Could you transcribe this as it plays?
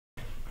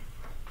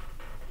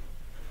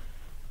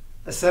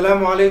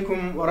Assalamu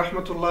alaikum wa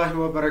rahmatullahi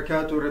wa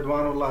barakatuh,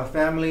 Ridwanullah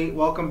family.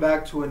 Welcome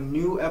back to a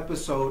new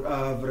episode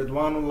of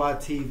Ridwanullah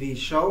TV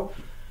show.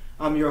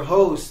 I'm your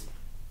host,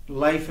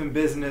 Life and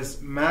Business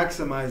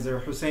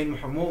Maximizer, Hussein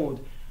Mohamud,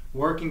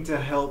 working to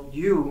help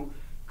you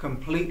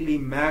completely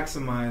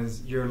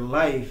maximize your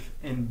life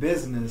and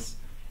business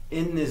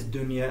in this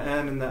dunya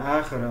and in the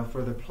akhirah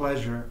for the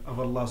pleasure of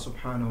Allah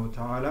subhanahu wa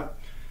ta'ala.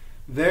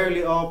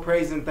 Verily all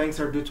praise and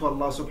thanks are due to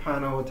Allah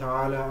subhanahu wa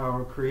ta'ala,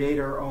 our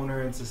creator, owner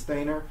and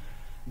sustainer,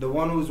 the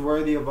one who's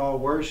worthy of all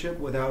worship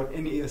without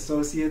any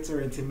associates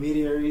or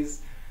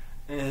intermediaries.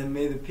 And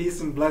may the peace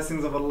and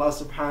blessings of Allah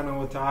subhanahu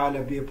wa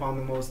ta'ala be upon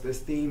the most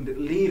esteemed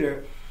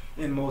leader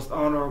and most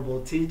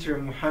honorable teacher,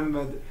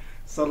 Muhammad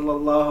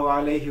sallallahu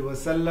alayhi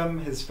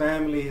wasallam, his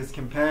family, his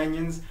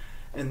companions,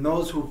 and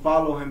those who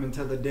follow him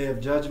until the day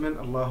of judgment.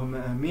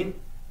 Allahumma ameen.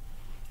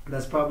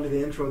 That's probably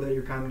the intro that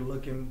you're kind of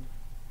looking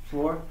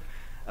for.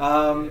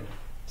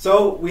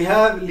 So we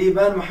have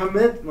Liban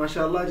Mohamed,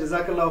 mashallah,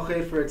 jazakallah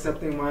khair for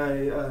accepting my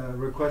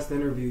request to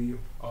interview you.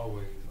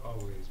 Always,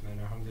 man.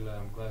 Alhamdulillah,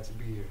 I'm glad to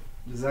be here.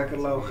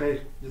 Jazakallah khair,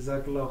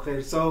 jazakallah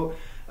khair. So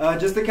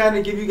just to kind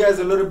of give you guys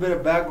a little bit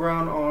of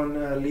background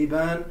on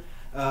Liban,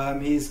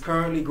 he's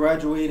currently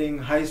graduating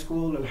high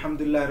school,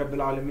 alhamdulillah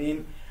rabbil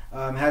alameen.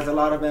 Has a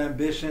lot of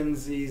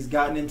ambitions. He's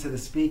gotten into the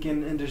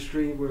speaking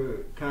industry.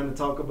 We'll kind of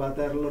talk about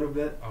that a little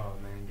bit. Oh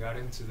man, got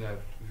into that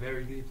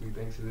very deeply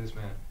thanks to this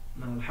man.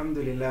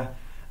 Alhamdulillah.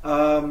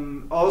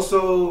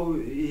 Also,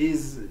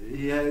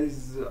 he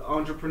has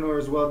entrepreneur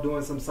as well,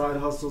 doing some side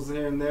hustles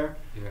here and there.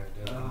 Yeah,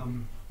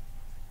 definitely.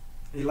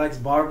 He likes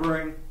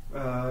barbering.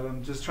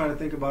 I'm just trying to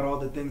think about all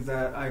the things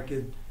that I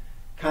could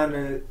kind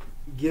of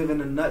give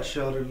in a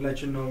nutshell to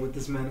let you know what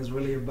this man is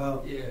really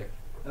about. Yeah.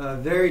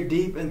 Very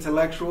deep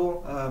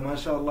intellectual,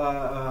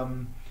 mashallah.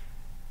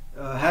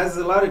 Has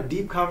a lot of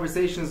deep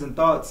conversations and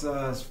thoughts.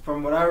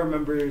 From what I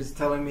remember, he's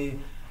telling me,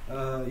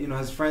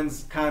 his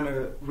friends kind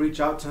of reach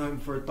out to him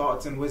for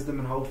thoughts and wisdom,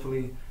 and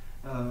hopefully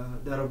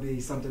that'll be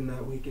something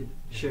that we could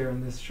share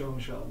in this show,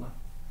 inshallah.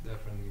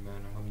 Definitely,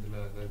 man.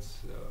 Alhamdulillah.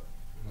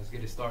 Let's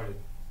get it started.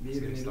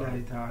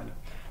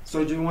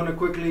 So do you want to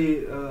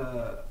quickly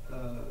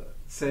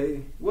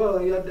say, well,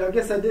 I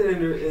guess I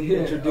did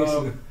introduce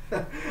you.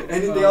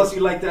 Anything else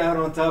you'd like to add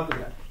on top of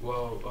that?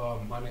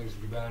 Well, my name is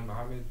Liban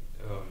Mohamed,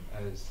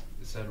 as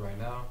said right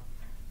now.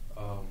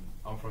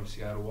 I'm from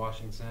Seattle,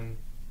 Washington.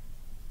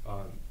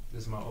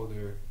 This is my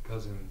older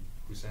cousin,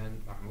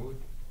 Hussein Mohamud.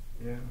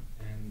 Yeah.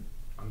 And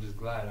I'm just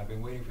glad. I've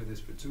been waiting for this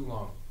for too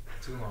long.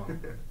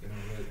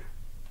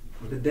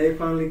 The day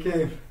finally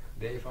came.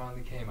 Day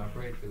finally came. I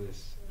prayed for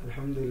this.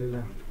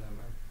 Alhamdulillah.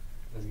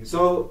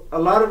 So a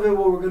lot of it,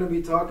 what we're going to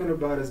be talking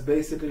about is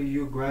basically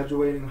you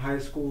graduating high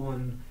school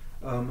and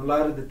a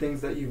lot of the things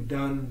that you've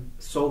done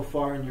so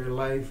far in your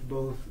life,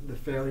 both the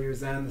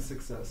failures and the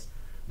success.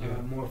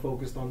 Yeah. More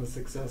focused on the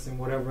success and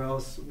whatever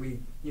else we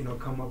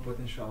come up with,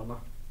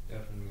 inshallah.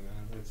 Definitely,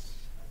 man.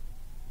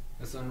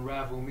 Let's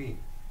unravel me.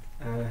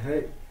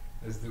 Hey,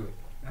 let's do it.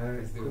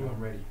 Let's do it. I'm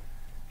ready.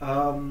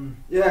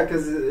 Yeah,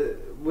 because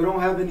we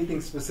don't have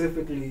anything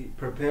specifically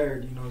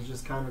prepared. It's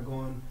just kind of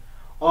going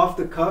off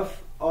the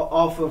cuff,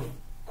 off of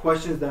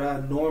questions that I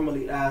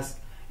normally ask.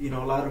 A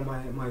lot of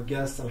my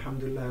guests.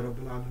 Alhamdulillah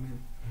rabbil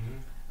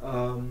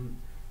alameen.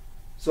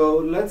 So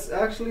let's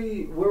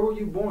actually. Where were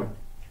you born?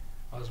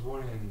 I was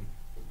born in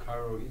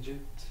Cairo,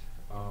 Egypt,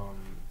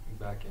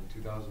 back in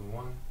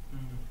 2001.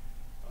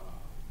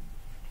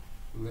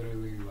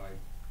 Literally, like,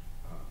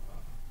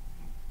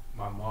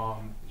 my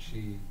mom,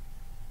 she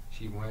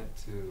went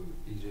to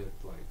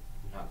Egypt,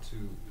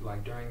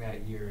 during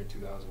that year in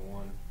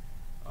 2001,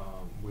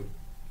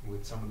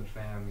 with some of the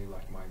family,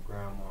 like my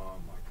grandma,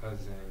 my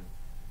cousin,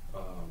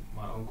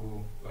 my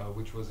uncle,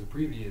 which was a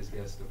previous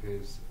guest of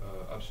his,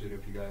 Upshit,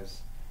 if you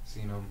guys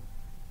seen him.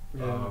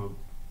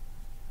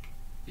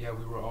 Yeah.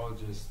 We were all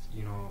just,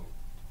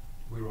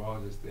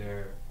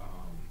 there.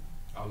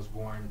 I was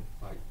born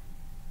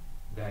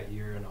that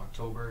year in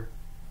October,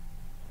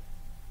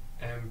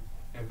 and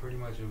pretty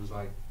much it was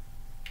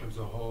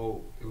a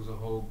whole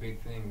big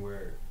thing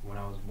where when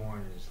I was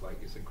born,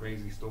 it's a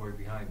crazy story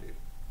behind it.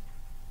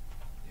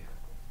 Yeah.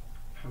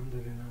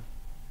 Alhamdulillah.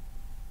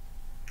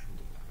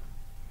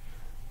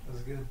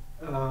 That's good.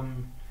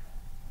 I'm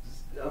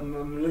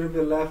a little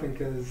bit laughing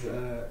because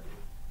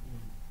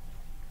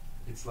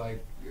it's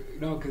like,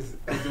 because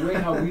the way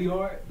how we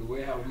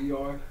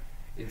are,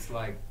 it's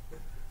like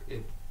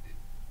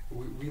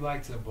we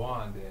like to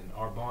bond, and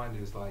our bond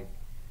is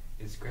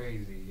it's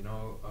crazy,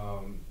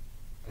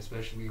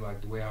 especially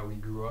the way how we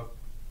grew up.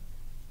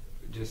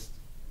 Just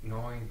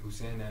knowing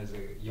Hussein as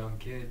a young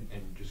kid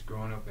and just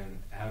growing up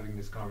and having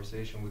this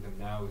conversation with him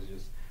now is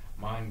just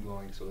mind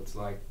blowing. So it's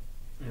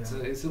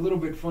it's a little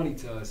bit funny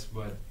to us,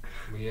 but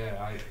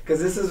yeah, because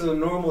this is a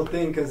normal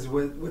thing. Because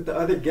with the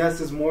other guests,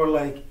 it's more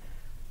like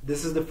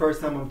this is the first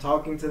time I'm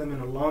talking to them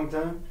in a long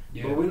time.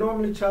 Yeah. But we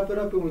normally chop it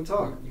up and we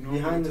talk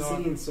behind the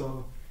scenes.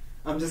 So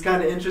I'm just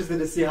kind of interested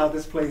to see how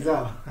this plays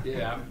out.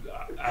 Yeah,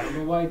 I don't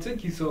know why it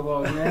took you so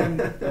long, man.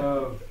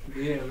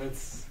 Yeah,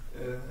 let's.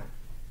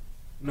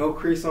 No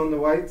crease on the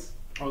whites?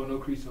 Oh, no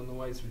crease on the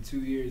whites for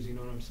 2 years, you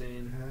know what I'm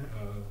saying?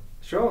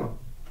 Sure.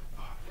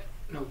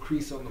 No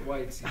crease on the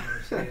whites, you know what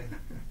I'm saying?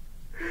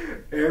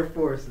 Air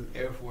Forces.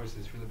 Air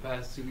Forces. For the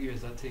past 2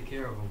 years, I take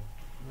care of them.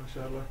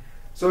 MashaAllah.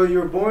 So you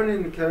were born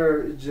in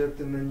Cairo,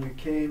 Egypt, and then you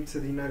came to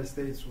the United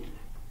States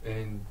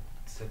in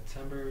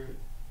September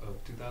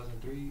of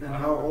 2003. And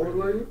how old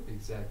were you?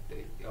 Exact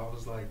date. I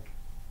was like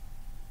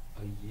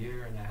a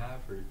year and a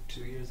half or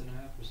 2 years and a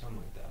half or something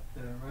like that.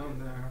 Yeah,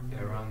 around there.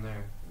 Yeah, around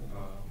there.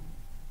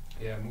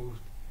 I moved.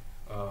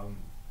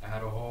 I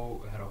had a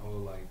whole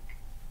like.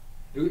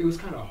 It was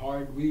kind of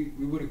hard. We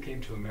would have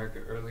came to America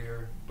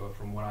earlier, but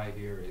from what I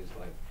hear is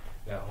like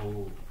that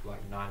whole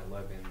like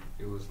 9/11.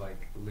 It was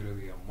like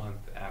literally a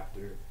month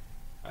after,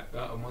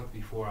 a month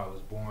before I was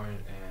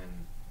born,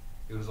 and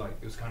it was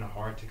kind of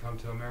hard to come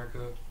to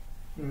America.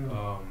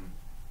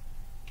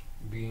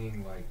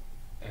 Being like,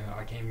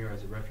 I came here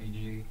as a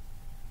refugee,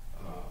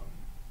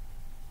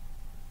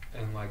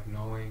 and like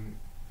knowing,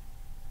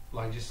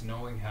 like just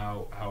knowing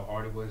how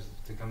hard it was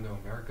to come to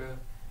America.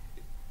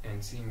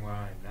 And seeing where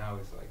I am now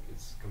is like,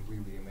 it's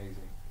completely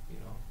amazing, you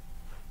know?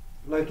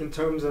 Like in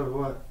terms of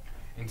what?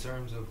 In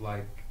terms of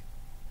like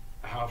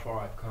how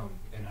far I've come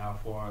and how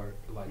far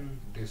like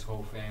this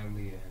whole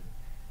family and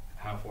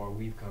how far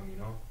we've come, you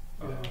know?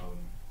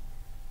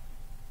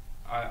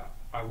 Yeah.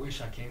 I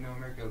wish I came to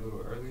America a little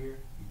earlier,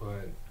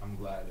 but I'm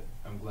glad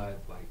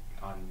like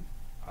I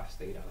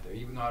stayed out there,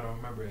 even though I don't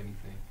remember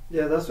anything.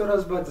 Yeah, that's what I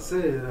was about to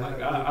say.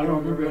 Like I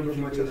don't remember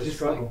anything much of the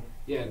struggle. Like,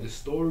 yeah, the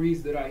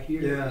stories that I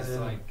hear, Yeah,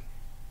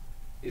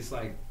 it's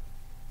like,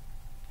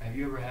 have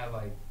you ever had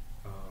like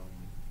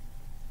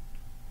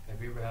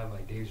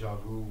deja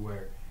vu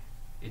where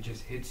it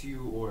just hits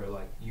you, or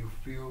like you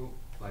feel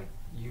like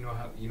you know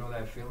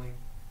that feeling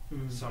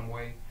some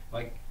way,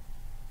 like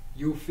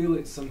you'll feel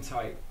it some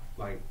type,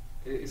 like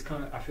it's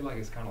kind of, I feel like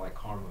it's kind of like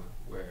karma,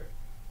 where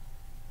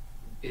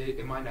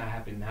it might not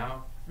happen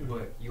now,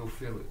 but you'll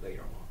feel it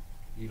later on,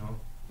 you know?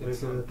 Like,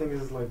 so the thing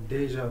is like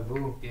deja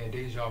vu. Yeah,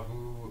 deja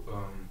vu.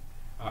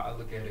 I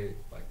look at it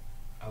like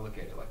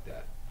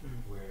that,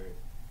 where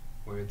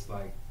it's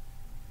like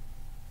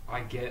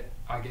I get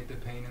the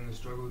pain and the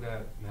struggle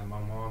that my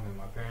mom and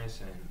my parents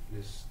and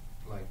this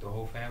like the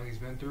whole family's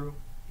been through.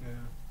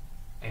 Yeah.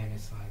 And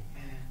it's like,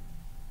 man,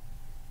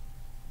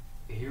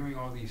 hearing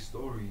all these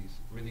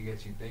stories really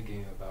gets you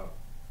thinking about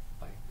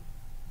like,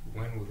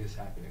 when will this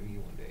happen to me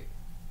one day?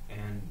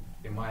 And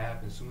it might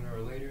happen sooner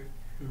or later,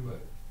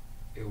 but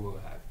it will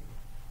happen.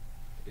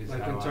 It's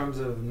like in terms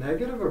of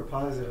negative or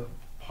positive?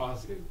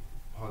 Positive.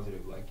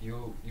 Like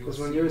you'll because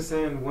when you were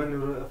saying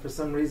when, for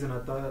some reason I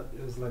thought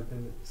it was like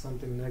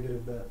something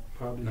negative that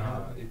probably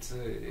happened.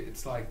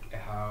 It's like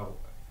how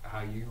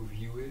you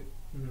view it,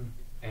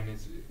 and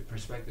it's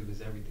perspective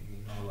is everything,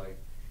 you know, like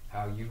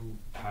how you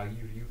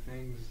view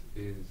things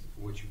is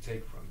what you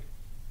take from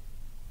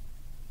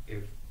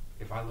it.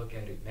 If I look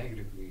at it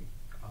negatively,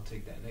 I'll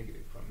take that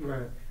negative from it.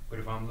 Right. But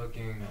if I'm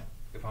looking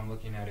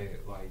at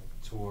it like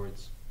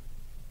towards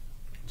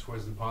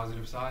the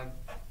positive side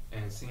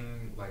and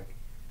seeing like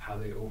how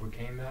they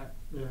overcame that,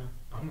 I'm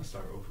gonna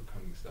start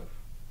overcoming stuff.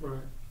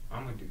 Right.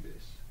 I'm gonna do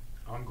this.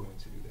 I'm going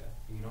to do that.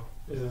 You know.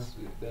 Yeah.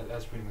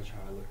 That's pretty much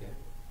how I look at it.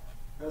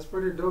 That's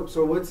pretty dope.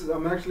 So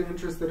I'm actually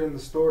interested in the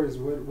stories.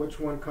 Which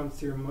one comes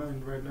to your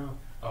mind right now?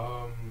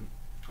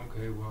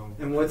 Okay. Well.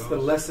 And what's the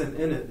lesson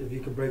in it? If you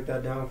could break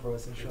that down for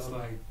us, inshallah. It's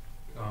like,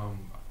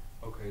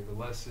 okay, the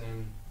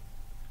lesson.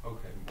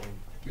 Okay. Well,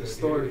 the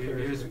story.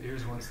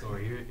 Here's one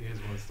story. Here's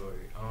one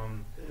story.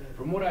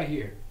 From what I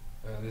hear,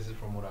 this is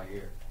from what I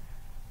hear.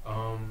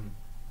 I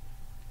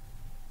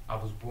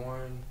was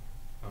born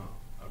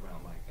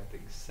around like I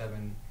think 6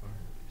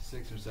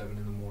 or 7 in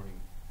the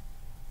morning,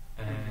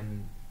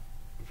 and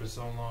for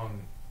so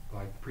long,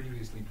 like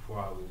previously before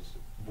I was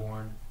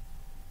born,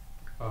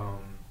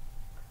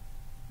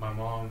 my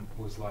mom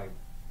was like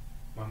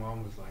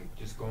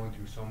just going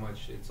through so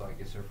much. It's like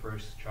it's her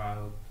first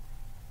child.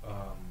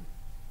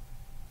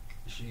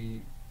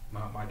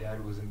 My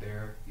dad wasn't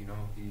there, you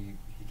know. He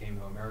came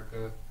to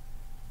America.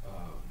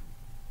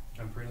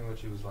 And pretty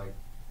much it was like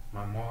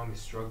my mom is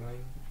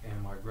struggling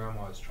and my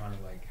grandma is trying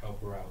to like help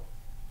her out.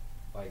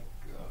 Like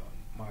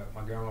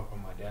my grandma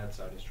from my dad's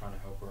side is trying to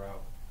help her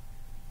out.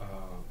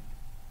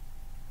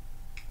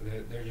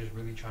 They're just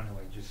really trying to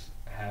like just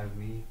have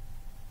me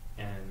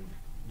and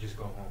just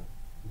go home.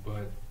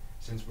 But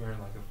since we're in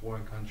like a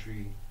foreign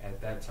country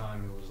at that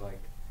time, it was like,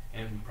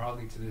 and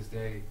probably to this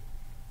day,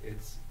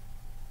 it's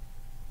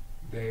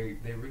they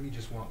really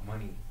just want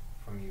money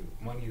from you.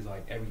 Money is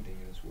like everything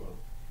in this world.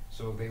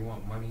 So they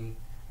want money,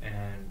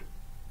 and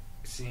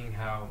seeing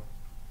how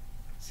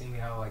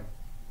like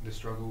the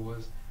struggle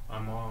was. My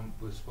mom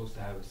was supposed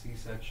to have a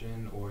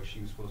C-section, or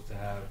she was supposed to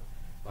have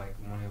like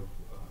one of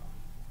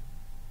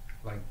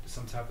like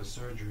some type of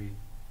surgery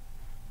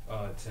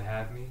to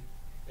have me,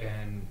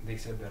 and they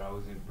said that I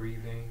wasn't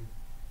breathing,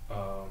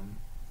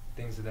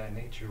 things of that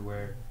nature.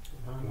 Where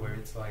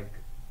it's like,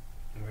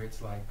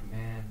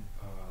 man,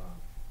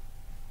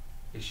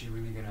 is she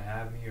really gonna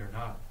have me or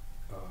not?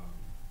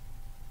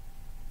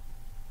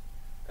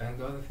 And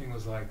the other thing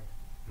was like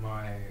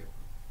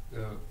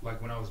like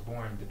when I was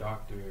born, the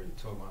doctor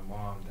told my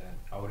mom that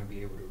I wouldn't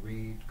be able to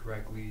read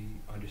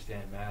correctly,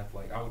 understand math.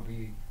 Like I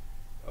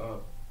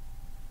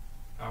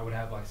would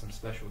have like some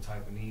special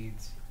type of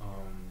needs.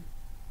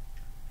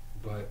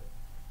 But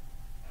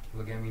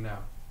look at me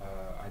now.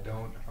 I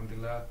don't.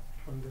 Alhamdulillah.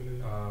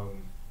 Alhamdulillah.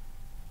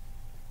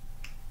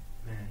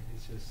 Man,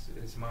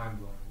 it's mind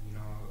blowing. You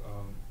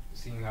know,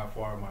 seeing how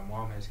far my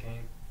mom has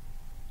came,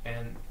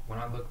 and when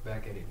I look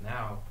back at it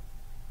now,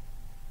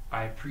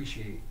 I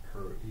appreciate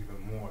her even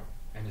more,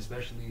 and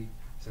especially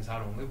since I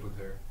don't live with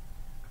her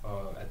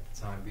at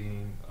the time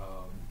being,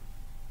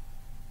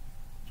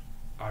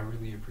 I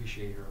really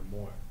appreciate her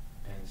more,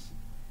 and it's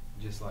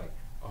just like,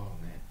 oh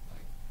man,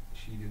 like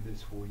she did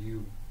this for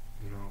you,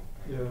 you know,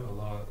 and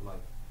Allah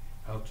like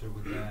helped her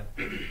with that,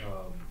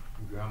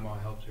 grandma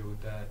helped her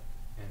with that,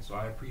 and so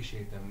I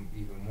appreciate them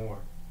even more,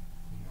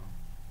 you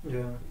know.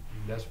 Yeah.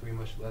 And that's pretty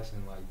much the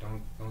lesson. Like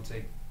don't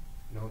take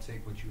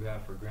what you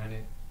have for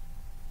granted.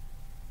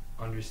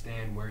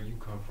 Understand where you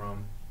come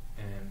from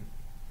and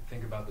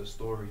think about the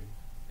story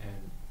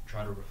and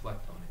try to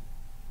reflect on it.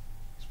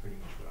 It's pretty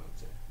much what I would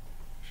say.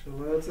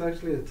 Well, that's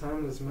actually a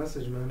timeless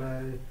message,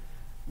 man.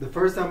 The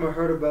first time I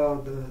heard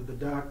about the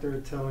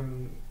doctor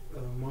telling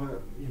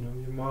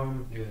your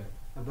mom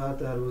about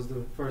that, was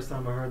the first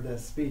time I heard that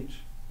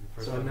speech.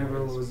 So I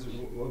never was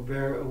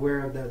aware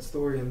of that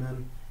story, and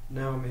then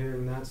now I'm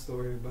hearing that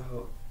story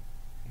about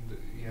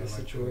the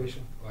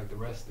situation. Like the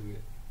rest of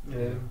it.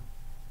 Yeah.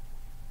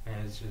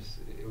 And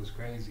it was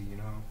crazy, you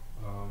know.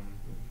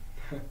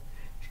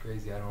 It's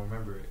crazy, I don't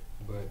remember it,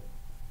 but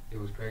it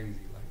was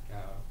crazy, like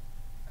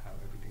how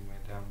everything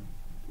went down.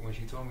 When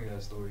she told me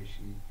that story,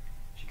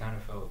 she kind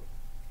of felt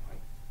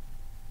like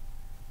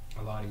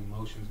a lot of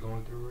emotions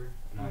going through her,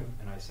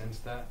 and I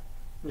sensed that.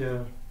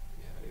 Yeah.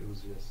 Yeah, it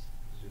was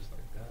just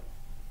like that.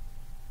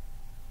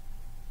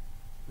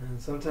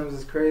 And sometimes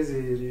it's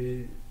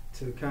crazy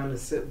to kind of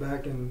sit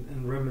back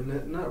and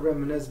reminisce, not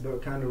reminisce,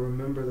 but kind of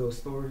remember those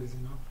stories,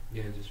 you know.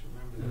 Yeah, just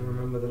remember them. And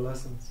remember the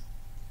lessons.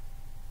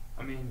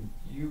 I mean,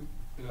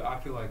 I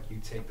feel like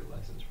you take the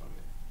lessons from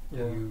it.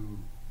 Yeah.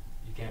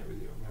 You can't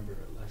really remember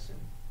a lesson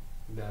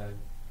that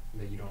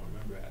you don't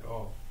remember at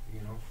all, you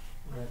know?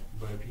 Right.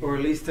 But or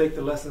at least take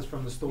the lessons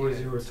from the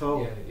stories you were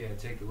told. Yeah,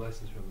 take the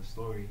lessons from the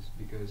stories,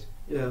 because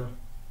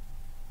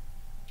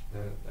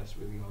that's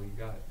really all you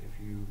got. If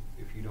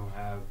you don't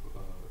have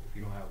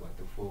like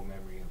the full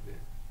memory of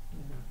it.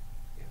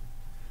 Yeah.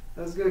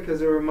 That's good,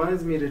 because it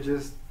reminds me to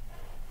just,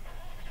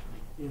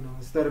 you know,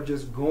 instead of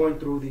just going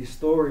through these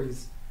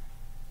stories,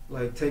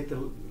 like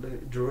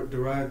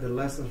derive the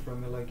lessons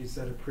from it, like you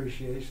said,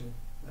 appreciation.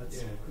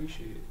 That's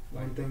appreciate it.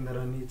 One thing that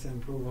I need to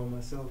improve on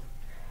myself.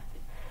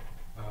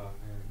 Man,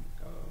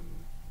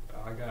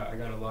 I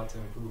got a lot to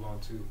improve on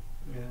too.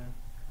 Yeah.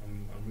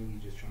 I'm really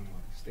just trying to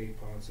like stay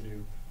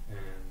positive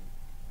and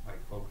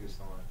like focus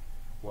on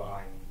what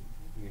I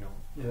need, you know.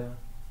 Yeah.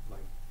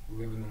 Like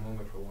live in the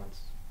moment for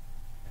once,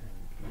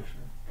 and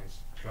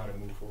try to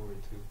move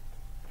forward too.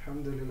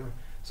 Alhamdulillah.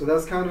 So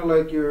that's kind of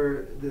like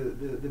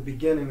the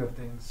beginning of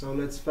things. So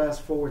let's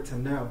fast forward to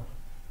now.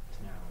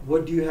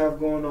 What do you have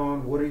going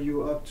on? What are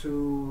you up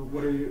to?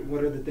 What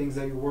are the things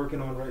that you're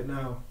working on right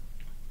now?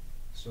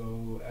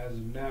 So as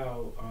of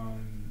now,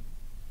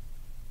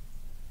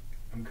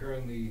 I'm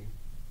currently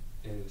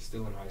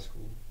still in high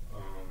school.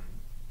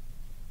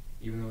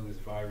 Even though this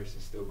virus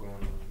is still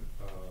going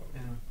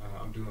on,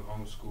 I'm doing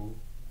homeschool.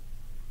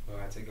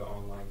 I take an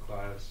online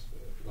class,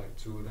 like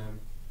 2 of them.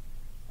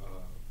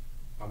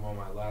 I'm on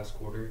my last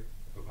quarter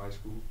of high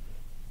school.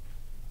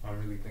 I'm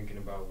really thinking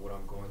about what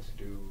I'm going to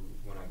do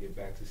when I get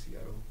back to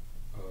Seattle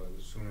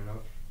soon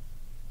enough.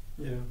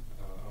 Yeah.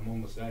 I'm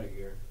almost out of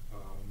here.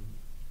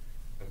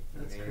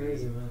 That's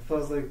crazy, man. It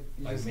feels like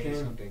you just May came.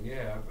 Something.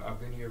 Yeah, I've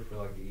been here for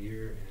like a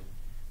year and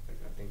like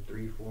I think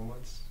 3-4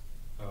 months,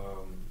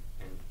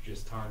 and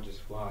just time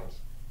just flies.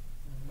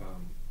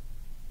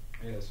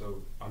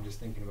 So I'm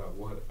just thinking about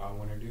what I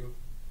want to do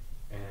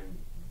and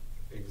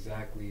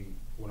exactly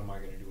what am I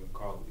going to do in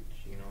college.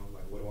 You know,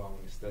 like what do I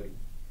want to study?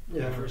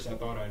 Yeah. At first I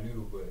thought I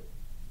knew, but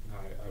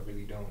I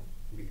really don't,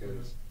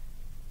 because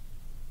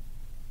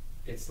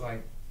it's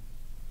like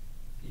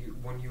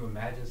when you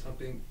imagine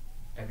something.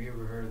 Have you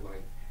ever heard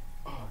like,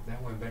 oh,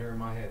 that went better in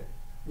my head?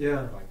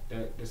 Yeah.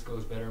 Like this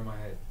goes better in my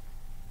head.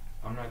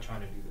 I'm not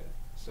trying to do that.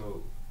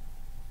 So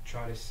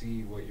try to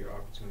see what your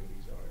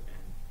opportunities are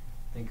and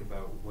think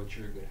about what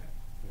you're good at,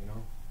 you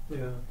know?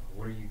 Yeah.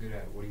 What are you good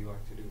at? What do you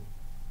like to do?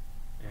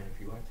 And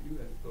if you like to do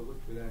that, go look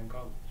for that in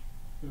college.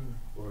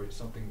 Or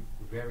something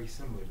very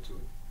similar to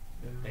it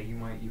that you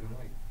might even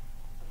like.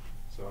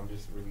 So I'm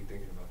just really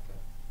thinking about that.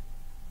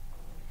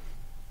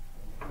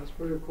 That's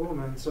pretty cool,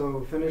 man.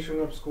 So finishing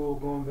up school,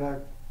 going back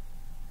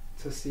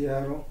to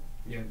Seattle.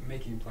 Yeah,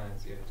 making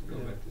plans, to go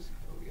back to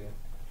Seattle,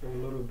 for a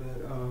little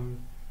bit.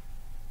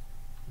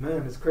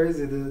 Man, it's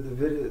crazy.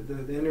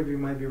 The interview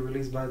might be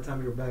released by the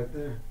time you're back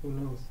there. Who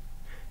knows?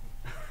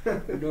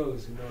 Who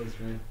knows,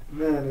 man?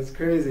 Man, it's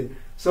crazy.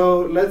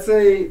 So let's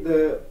say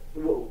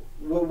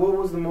what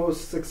was the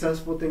most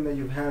successful thing that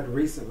you've had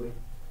recently?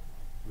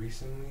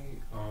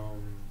 Recently,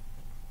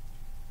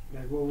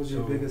 like what was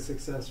your biggest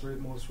success rate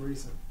most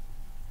recent?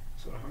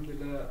 So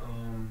alhamdulillah,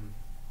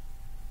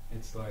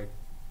 it's like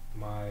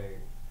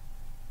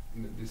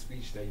the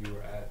speech that you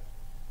were at.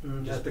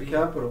 At the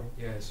Capitol.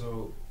 Yeah,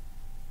 so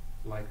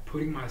like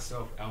putting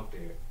myself out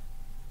there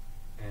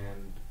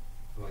and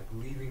like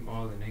leaving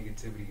all the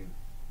negativity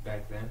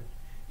back then,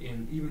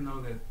 and even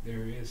though that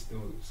there is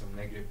still some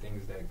negative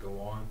things that go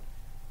on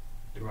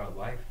throughout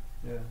life,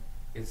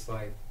 it's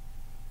like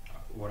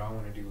what I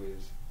want to do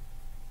is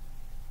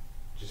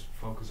just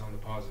focus on the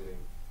positive.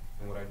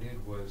 And what I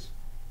did was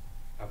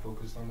I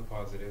focused on the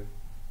positive.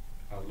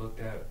 I looked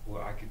at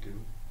what I could do.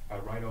 I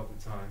write all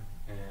the time,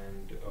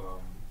 and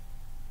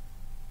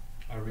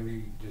I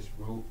really just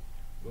wrote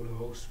a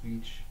whole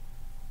speech,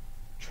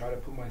 try to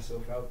put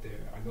myself out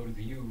there. I go to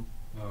the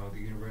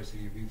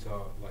University of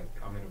Utah, like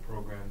I'm in a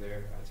program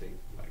there. I take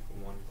like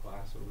one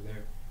class over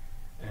there,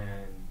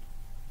 and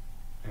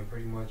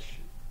pretty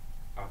much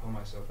I put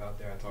myself out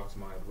there. I talk to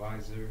my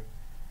advisor,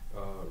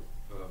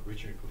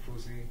 Richard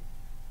Kafusi.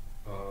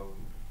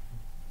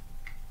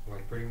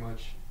 Like pretty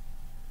much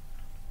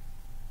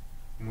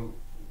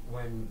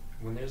when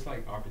there's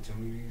like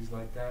opportunities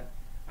like that,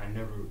 I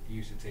never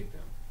used to take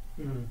them.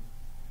 Mm-hmm.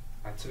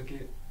 I took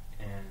it,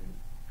 and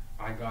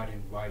I got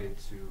invited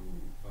to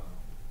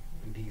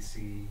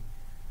DC.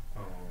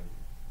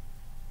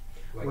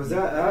 Like was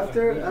that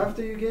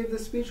after you gave the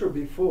speech or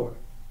before?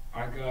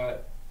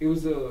 It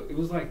was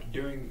like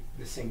during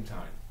the same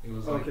time. It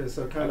was okay, like,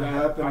 so it kind of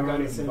happened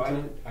around the same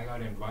time. I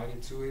got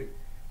invited to it,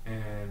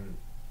 and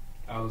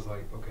I was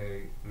like,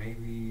 okay,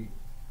 maybe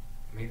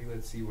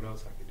let's see what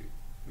else I could do.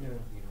 Yeah.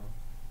 You know.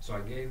 So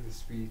I gave the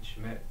speech,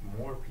 met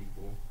more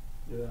people.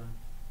 Yeah.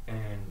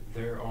 And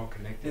they're all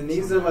connected. And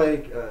these are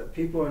like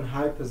people in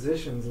high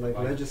positions, like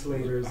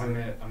legislators. I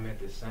met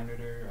the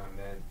senator. I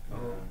met.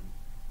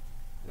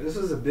 This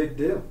was a big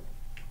deal.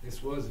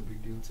 This was a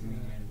big deal to me,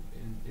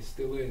 and it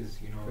still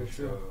is. You know, for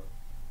sure.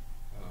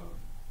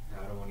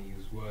 I don't want to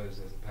use was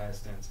as a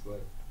past tense,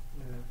 but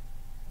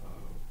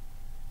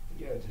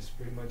just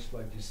pretty much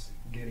like just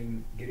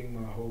getting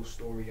my whole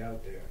story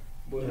out there.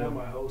 Well, not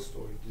my whole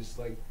story, just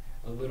like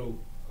a little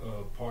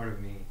part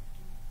of me,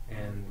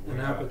 and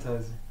an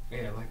appetizer.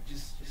 Yeah, like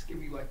just give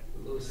me like a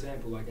little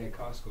sample, like at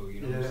Costco.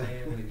 You know what I'm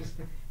saying? Like just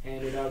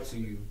hand it out to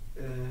you,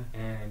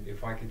 and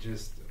if I could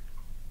just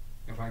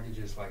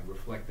like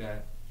reflect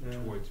that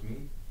towards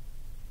me,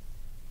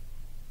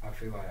 I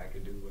feel like I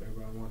could do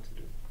whatever I want to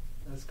do.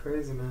 That's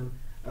crazy, man.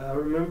 I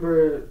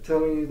remember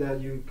telling you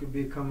that you could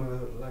become a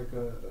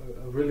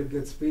really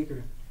good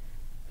speaker.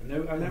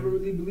 I never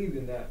really believed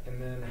in that,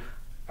 and then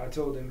I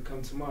told him to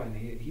come to mine.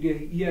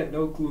 He had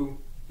no clue.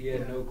 He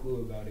had no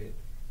clue about it.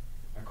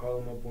 I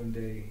called him up one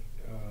day.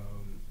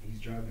 He's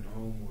driving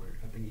home, or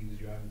I think he was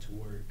driving to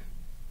work.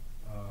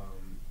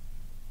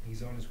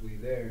 He's on his way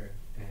there,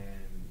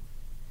 and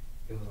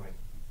it was like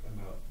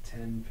about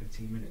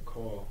 10-15 minute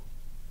call.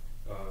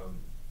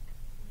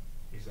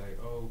 He's like,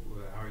 "Oh,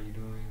 well, how are you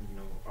doing?" You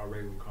know, our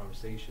regular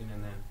conversation,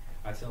 and then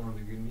I tell him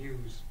the good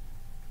news.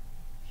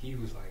 He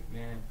was like,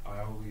 "Man,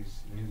 I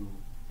always knew,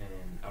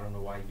 and I don't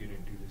know why you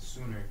didn't do this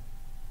sooner."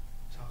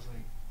 So I was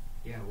like,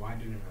 "Yeah, why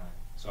didn't I?"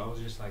 So I was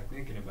just like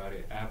thinking about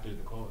it after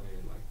the call,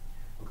 and like,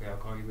 "Okay, I'll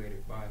call you later.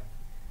 Bye."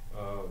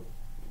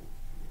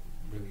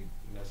 Really,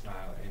 that's not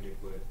how it ended,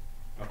 but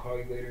I'll call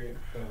you later,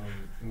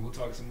 and we'll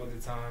talk some other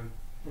time.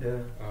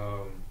 Yeah.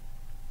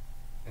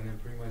 And then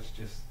pretty much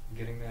just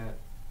getting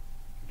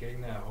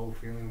that whole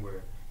feeling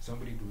where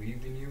somebody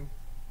believed in you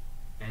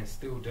and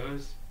still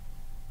does,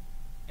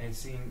 and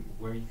seeing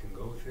where you can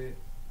go with it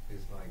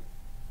is like,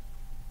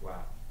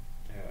 wow.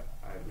 Yeah,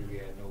 I really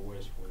had no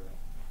words for that.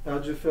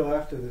 How'd you feel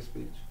after the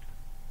speech?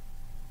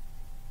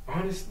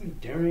 Honestly,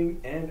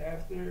 during and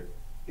after,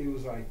 it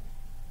was like,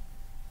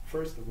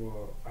 first of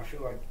all, I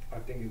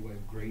think it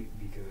went great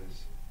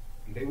because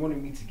they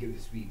wanted me to give the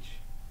speech.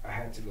 I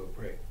had to go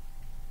pray.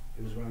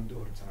 It was around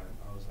door time.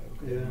 I was like,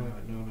 okay,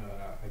 no,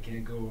 I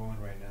can't go on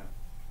right now.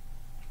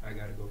 I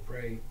gotta go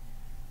pray.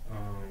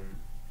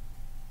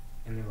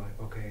 And they're like,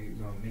 okay, you're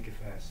gonna make it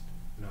fast.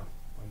 No,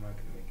 I'm not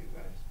gonna make it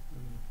fast.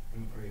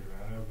 I'm gonna pray for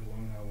however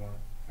long I want.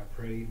 I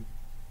prayed,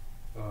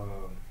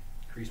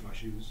 creased my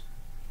shoes.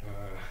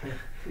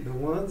 The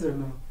ones or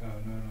no? No.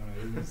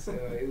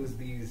 It was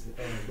these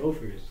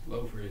loafers.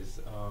 But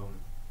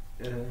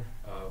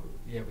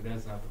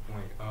that's not the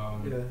point.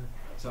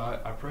 So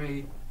I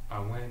prayed. I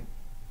went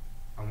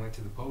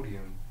to the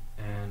podium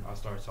and I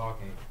started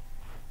talking,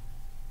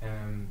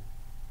 and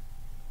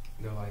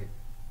they're like,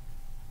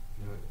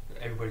 you know,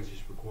 everybody's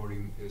just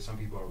recording. Some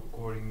people are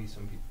recording me.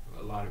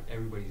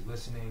 Everybody's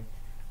listening.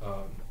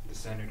 The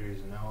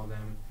senators and all of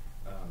them,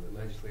 the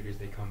legislators,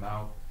 they come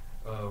out,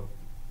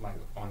 like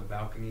on the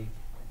balcony,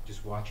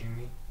 just watching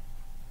me.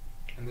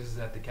 And this is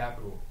at the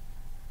Capitol.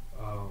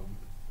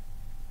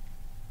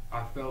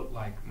 I felt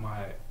like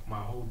my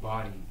whole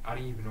body. I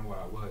didn't even know where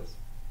I was.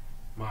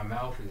 my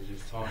mouth is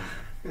just talking,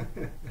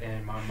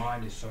 and my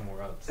mind is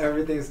somewhere else.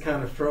 Everything's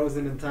kind of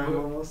frozen in time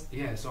almost.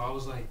 Yeah, so I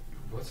was like,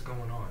 what's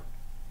going on?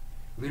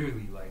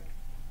 Literally, like,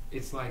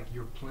 it's like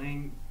you're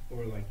playing,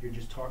 or like you're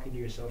just talking to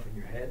yourself in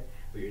your head,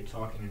 but you're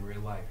talking in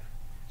real life.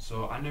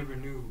 So I never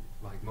knew,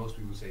 like most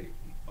people say,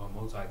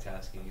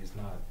 multitasking is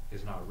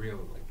not real.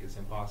 Like, it's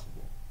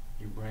impossible.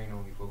 Your brain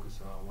only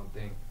focuses on one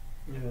thing.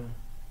 Yeah.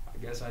 I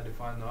guess I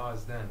defined the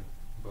odds then,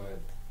 but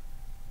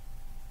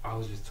I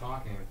was just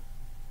talking,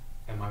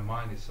 and my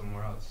mind is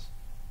somewhere else.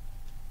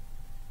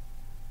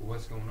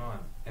 What's going on?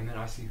 And then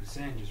I see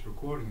Hussein just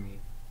recording me.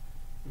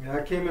 Yeah,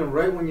 I came in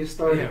right when you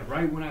started. Yeah,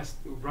 right when I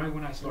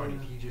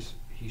started,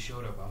 he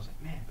showed up. I was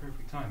like, man,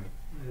 perfect timing.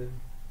 Yeah.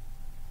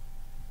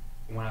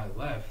 When I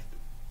left,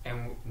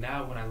 and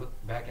now when I look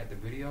back at the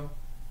video,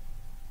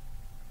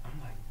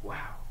 I'm like,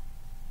 wow,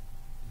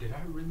 did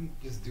I really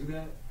just do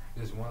that?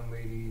 There's one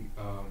lady,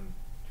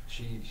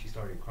 she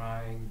started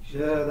crying.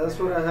 Yeah, that's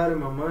what I had in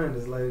my mind.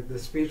 Is like the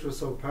speech was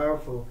so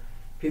powerful.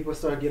 People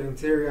start getting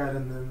teary-eyed,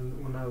 and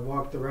then when I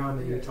walked around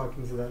and you're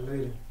talking to that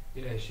lady.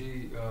 Yeah,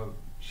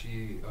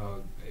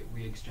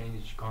 we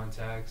exchanged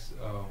contacts.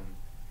 I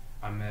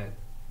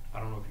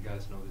don't know if you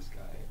guys know this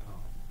guy.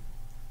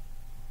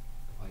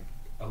 Like,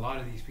 a lot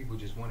of these people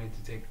just wanted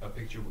to take a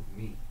picture with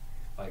me.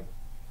 Like,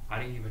 I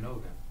didn't even know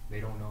them. They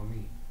don't know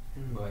me.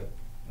 Mm. But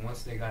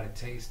once they got a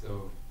taste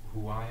of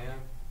who I am,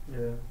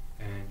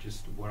 and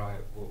just what I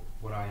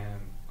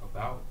am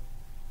about,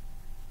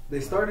 they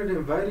started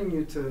inviting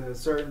you to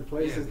certain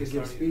places to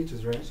give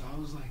speeches, right? So I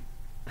was like,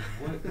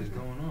 what is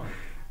going on?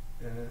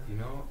 Yeah. You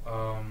know,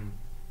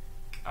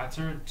 I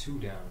turned 2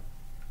 down.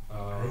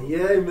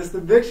 Yeah, you missed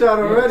the big shot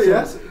already.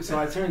 So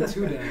I turned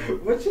 2 down.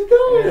 What you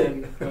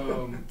doing?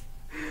 And,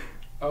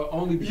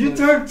 only because you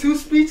turned 2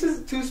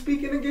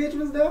 speaking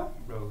engagements down?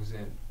 Bro,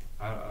 Hussein,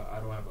 I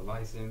don't have a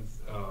license.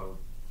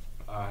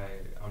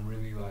 I'm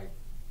really like,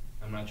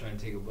 I'm not trying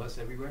to take a bus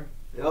everywhere.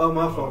 Oh,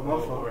 my fault.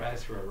 Or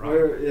ask for a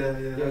ride.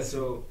 Yeah.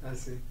 So I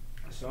see.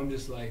 So I'm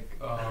just like,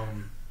 I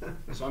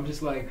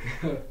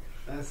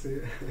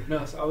see.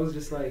 No, so I was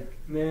just like,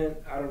 man,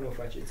 I don't know if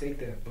I should take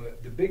that.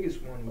 But the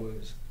biggest one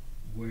was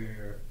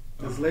where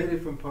this lady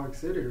from Park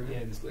City, right?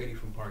 Yeah, this lady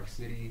from Park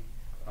City.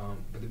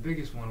 But the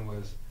biggest one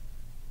was,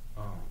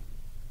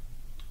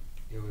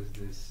 it was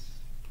this.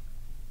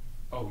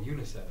 Oh,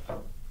 UNICEF.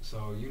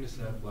 So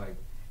UNICEF, like,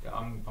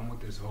 I'm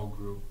with this whole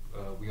group.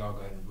 We all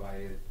got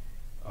invited.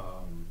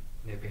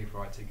 They paid for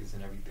our tickets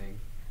and everything.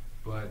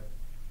 But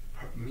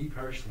me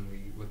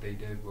personally, what they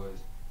did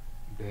was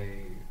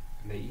they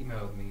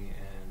emailed me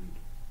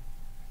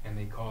and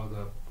they called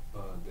up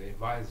the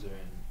advisor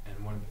and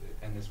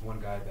this one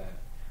guy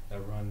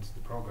that runs the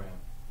program.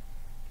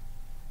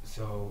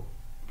 So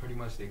pretty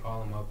much they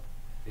call him up.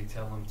 They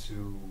tell him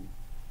to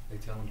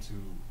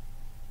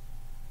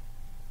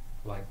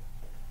like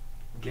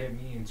get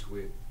me into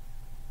it.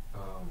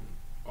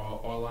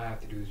 All I have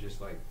to do is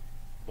just like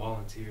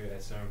volunteer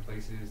at certain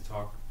places,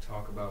 talk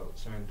about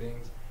certain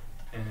things,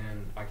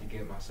 and I could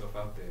get myself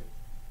out there.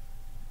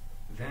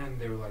 Then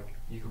they were like,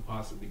 you could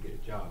possibly get a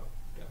job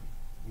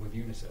with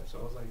UNICEF. So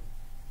I was like,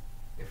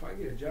 if I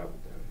get a job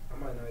with them, I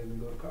might not even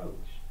go to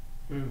college.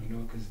 You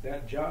know, because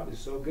that job is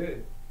so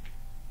good.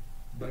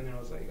 But then I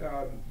was like,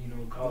 you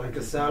know, college. Like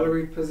a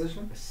salary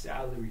position? A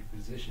salary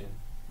position.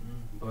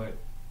 But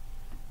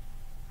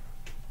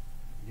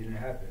it didn't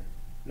happen.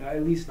 No,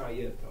 at least not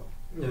yet, though.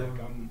 Yeah. Like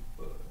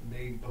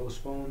they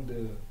postponed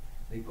the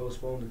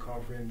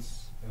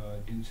conference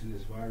due to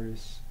this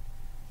virus.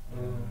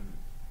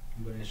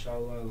 But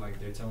inshallah, like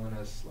they're telling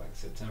us like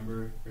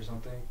September or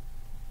something.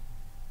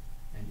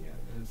 And yeah,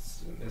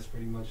 that's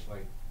pretty much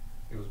like,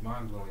 it was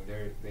mind blowing.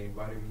 They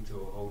invited me to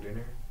a whole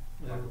dinner,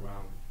 like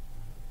around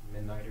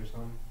midnight or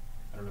something.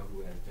 I don't know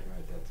who had dinner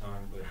at that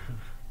time, but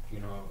you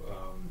know,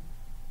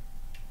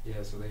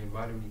 yeah. So they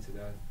invited me to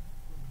that,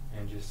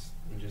 and just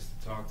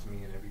to talk to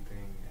me and everything,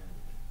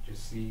 and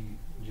just see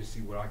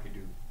what I could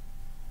do.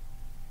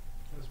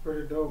 That's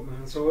pretty dope,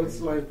 man. So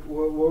it's like,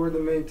 what were the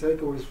main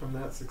takeaways from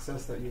that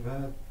success that you've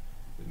had?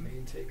 The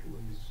main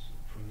takeaways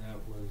from that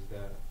was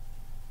that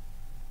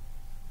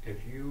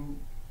if you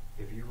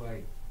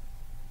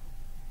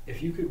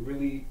could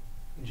really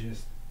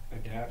just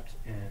adapt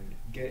and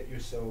get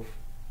yourself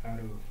out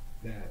of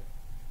that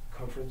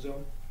comfort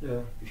zone.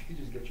 Yeah. If you could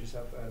just get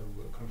yourself out of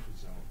the comfort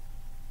zone,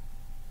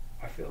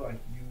 I feel like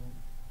you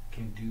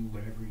can do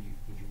whatever you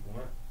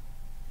want,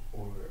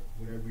 or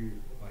whatever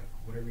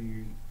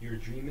your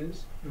dream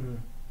is.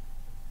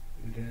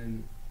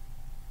 Then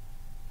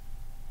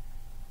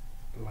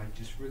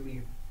just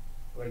really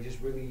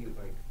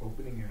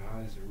opening your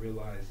eyes and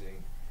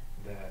realizing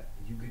that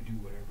you could do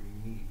whatever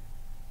you need.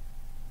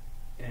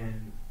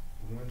 And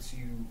once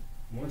you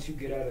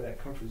get out of that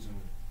comfort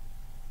zone,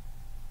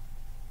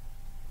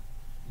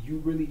 you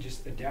really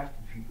just adapt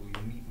with people.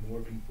 You meet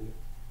more people,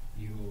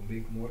 you'll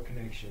make more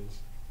connections.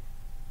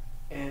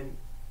 And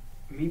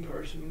me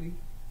personally,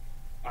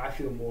 I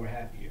feel more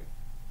happier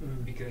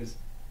because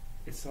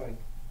it's like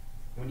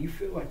when you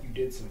feel like you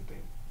did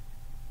something,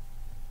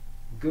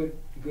 good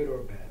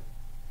or bad,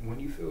 when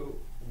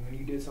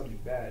you did something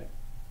bad,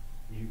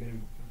 you're gonna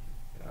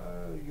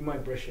you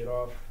might brush it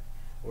off,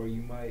 or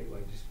you might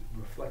like just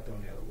reflect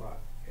on it a lot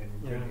and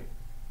regret it.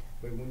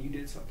 But when you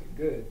did something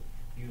good,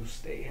 you'll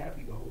stay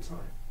happy the whole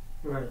time.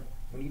 Right.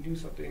 When you do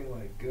something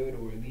like good,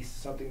 or at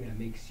least something that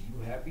makes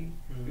you happy,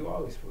 you'll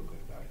always feel good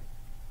about it.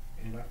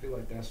 And I feel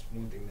like that's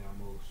one thing that I'm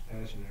most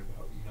passionate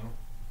about, you know?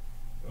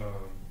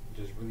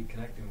 Just really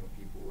connecting with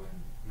people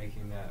and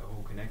making that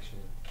whole connection.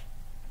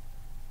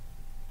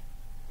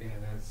 Yeah,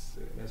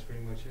 that's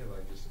pretty much it.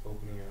 Like just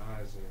opening your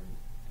eyes and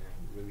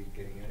really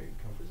getting out of your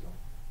comfort zone.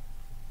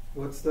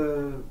 What's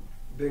the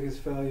biggest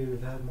failure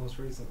you've had most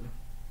recently?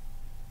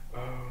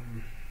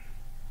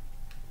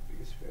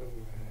 Biggest failure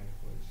I had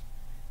was,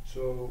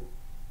 so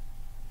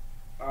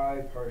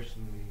I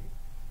personally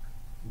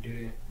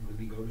didn't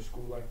really go to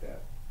school like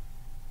that.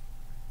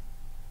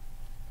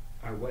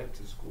 I went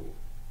to school.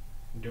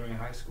 During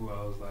high school,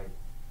 I was like,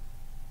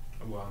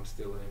 well, I'm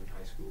still in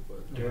high school,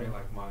 but during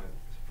like my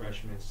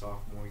freshman,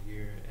 sophomore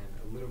year,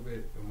 and a little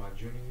bit of my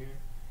junior year,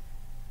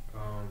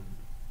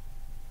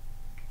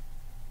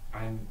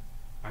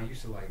 I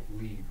used to like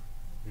leave,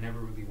 never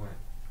really went.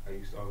 I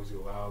used to always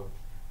go out,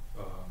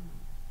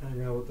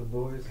 hang out with the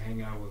boys,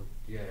 hang out with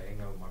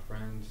my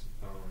friends,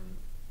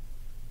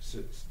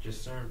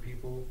 just certain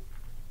people,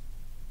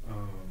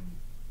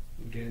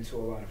 get into a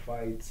lot of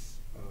fights,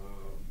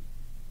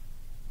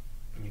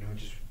 you know,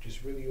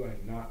 just really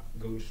like not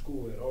go to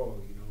school at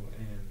all, you know,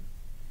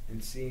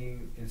 and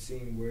seeing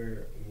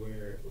where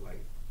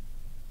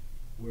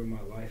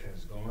my life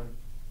has gone.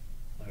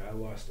 Like I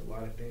lost a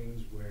lot of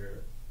things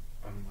where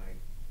I'm like,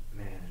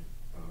 man,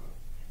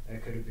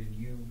 that could have been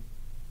you.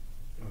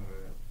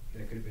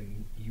 That could have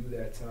been you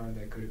that time.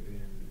 That could have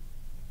been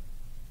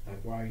like,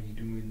 why are you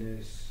doing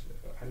this?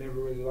 I never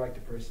really liked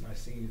the person I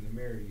seen in the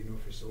mirror, you know,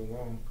 for so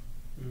long,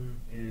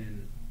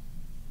 and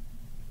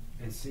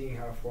seeing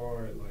how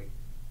far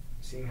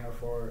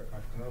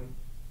I've come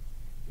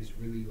is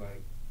really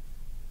like,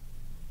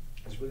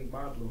 it's really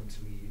mind blowing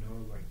to me, you know,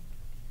 like,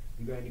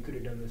 man, you could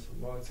have done this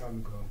a long time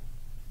ago.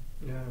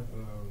 Yeah.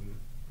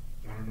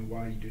 I don't know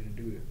why you didn't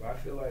do it, but I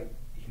feel like,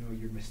 you know,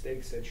 your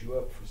mistakes set you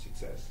up for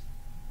success.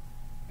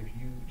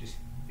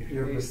 If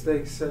your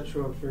mistakes set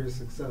you up for your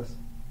success,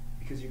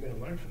 because you're gonna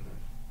learn from them.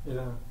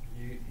 Yeah.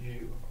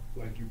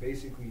 You're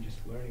basically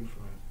just learning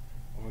from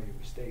all your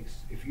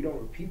mistakes. If you don't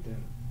repeat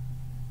them,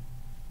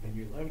 then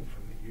you're learning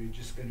from it. You're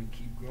just gonna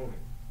keep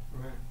growing.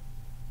 Right.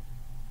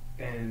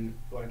 And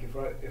like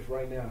if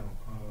right now,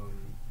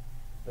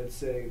 let's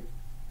say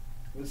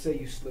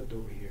you slipped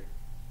over here,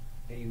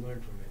 and you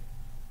learned from it.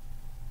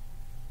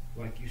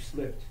 Like you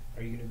slipped,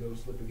 are you gonna go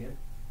slip again?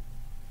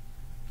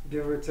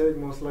 Give or take,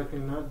 most likely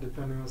not,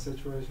 depending on the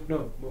situation.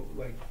 No, but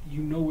like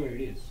you know where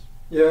it is.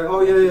 Yeah.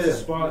 Oh yeah. It's a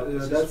spot. Yeah,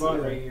 it's a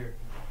spot right here,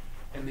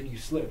 and then you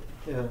slip.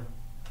 Yeah.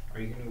 Are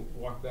you gonna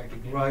walk back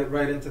again?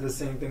 Right into the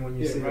same thing when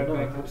you see right it. No,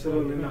 back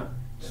absolutely not.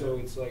 So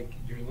it's like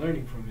you're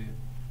learning from it,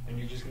 and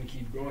you're just gonna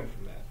keep growing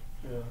from that.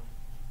 Yeah.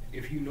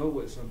 If you know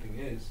what something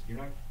is, you're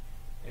not,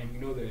 and you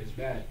know that it's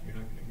bad, you're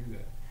not gonna do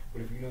that.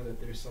 But if you know that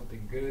there's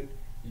something good,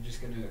 you're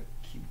just gonna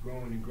keep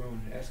growing and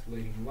growing and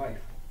escalating in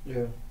life.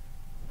 Yeah.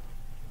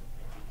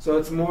 So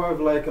it's more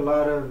of like a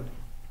lot of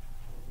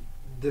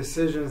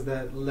decisions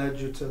that led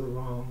you to the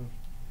wrong.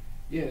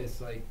 Yeah, it's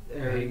like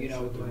hanging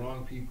out with the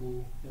wrong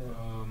people,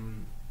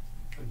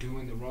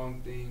 doing the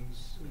wrong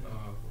things,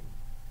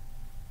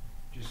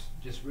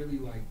 just really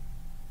like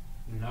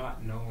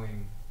not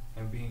knowing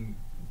and being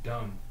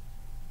dumb.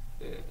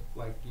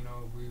 Like, you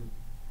know,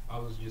 I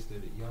was just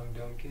a young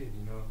dumb kid,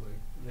 you know,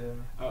 like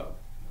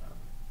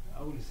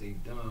I wouldn't say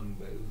dumb,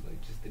 but it was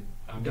like just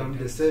dumb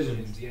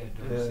decisions. Yeah,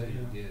 dumb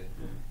decisions. Yeah.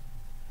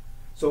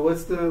 So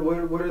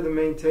what are the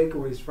main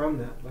takeaways from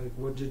that? Like,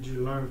 what did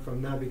you learn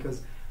from that?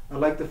 Because I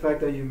like the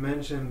fact that you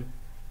mentioned,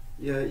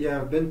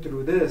 I've been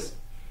through this,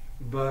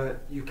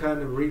 but you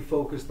kind of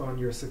refocused on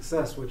your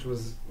success, which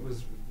was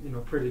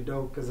pretty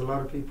dope. Because a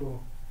lot of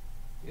people.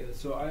 Yeah.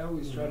 So I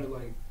always try to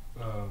like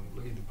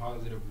look at the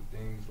positive of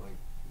things. Like,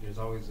 there's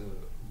always a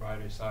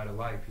brighter side of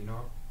life, you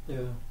know.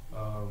 Yeah.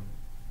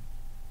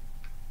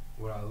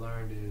 What I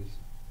learned is,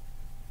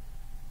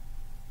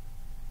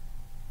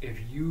 if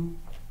you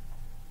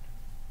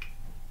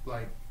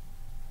like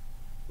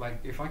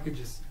if I could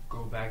just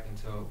go back and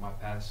tell my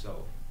past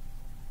self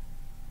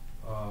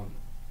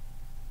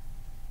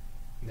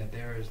that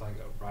there is like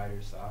a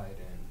brighter side,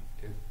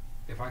 and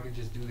if I could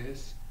just do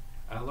this,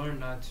 I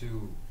learned not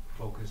to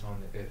focus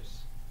on the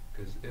ifs,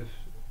 because if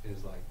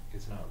is like,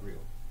 it's not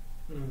real.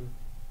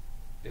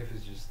 If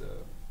is just a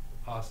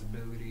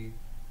possibility,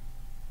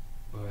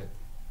 but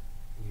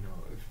you know,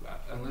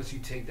 unless you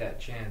take that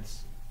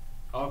chance,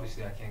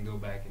 obviously I can't go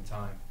back in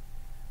time,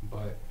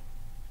 but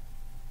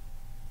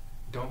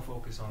don't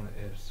focus on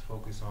the ifs.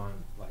 Focus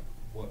on like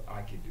what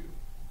I could do.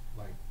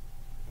 Like,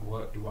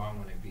 what do I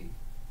want to be?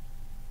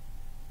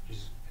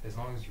 Just as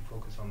long as you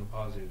focus on the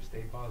positive,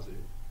 stay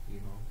positive. You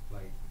know,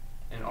 like,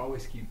 and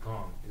always keep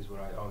calm is what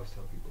I always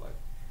tell people. Like,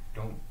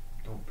 don't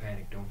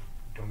panic.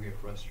 Don't get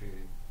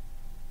frustrated.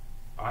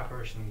 I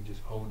personally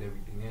just hold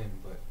everything in,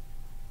 but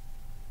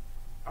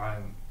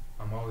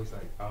I'm always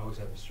like, I always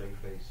have a straight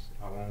face.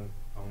 I won't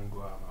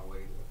go out of my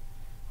way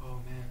to, oh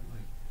man,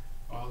 like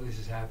all this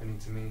is happening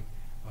to me.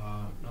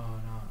 No,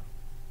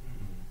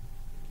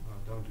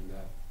 don't do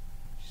that.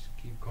 Just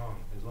keep calm.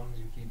 As long as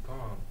you keep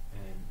calm,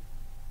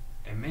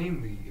 and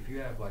mainly if you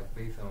have like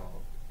faith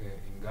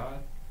in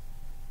God,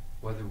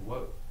 whether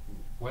the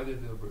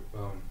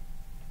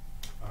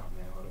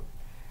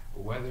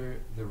whether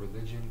the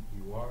religion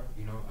you are,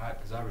 you know,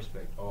 because I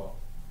respect all,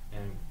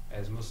 and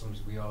as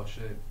Muslims we all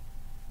should.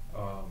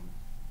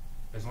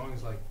 As long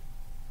as like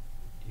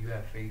you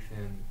have faith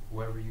in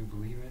whoever you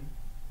believe in,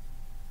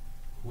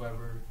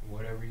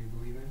 whatever you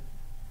believe in,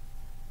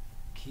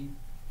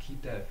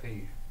 keep that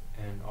faith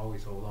and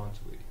always hold on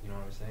to it. You know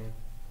what I'm saying?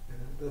 Yeah,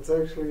 that's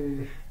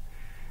actually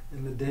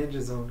in the danger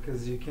zone,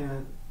 because you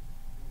can't.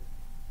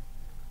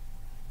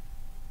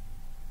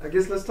 I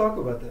guess let's talk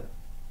about that,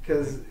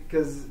 because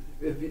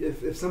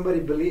if somebody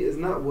believes, it's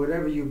not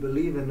whatever you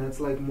believe in. That's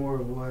like more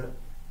of what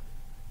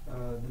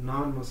the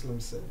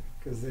non-Muslims say,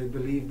 because they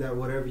believe that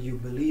whatever you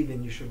believe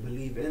in, you should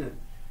believe in it.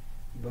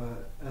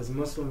 But as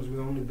Muslims, we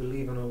only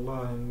believe in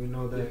Allah, and we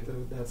know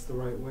that that's the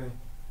right way.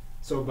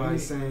 So by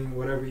saying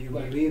whatever you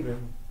believe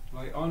in,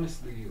 like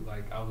honestly,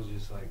 like I was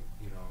just like,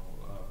 you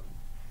know,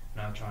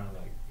 not trying to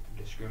like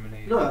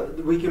discriminate. No,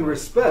 we can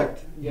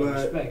respect,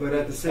 respect, but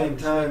at the same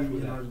time,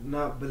 you know,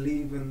 not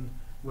believe in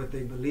what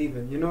they believe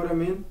in. You know what I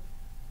mean?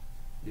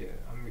 Yeah,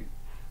 I mean,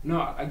 no,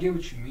 I get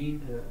what you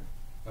mean. Yeah.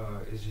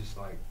 It's just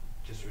like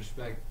just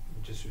respect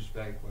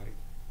like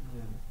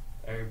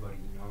everybody,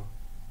 you know.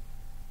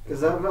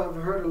 Because I've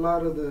heard a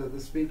lot of the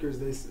speakers,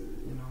 they,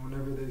 you know,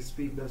 whenever they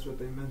speak, that's what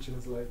they mention.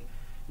 It's like,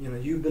 you know,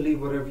 you believe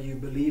whatever you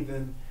believe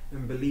in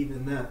and believe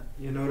in that.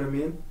 You know what I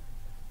mean?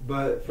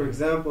 But for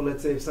example,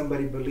 let's say if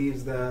somebody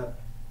believes that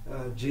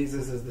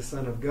Jesus is the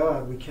Son of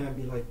God, we can't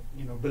be like,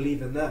 you know,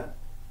 believe in that.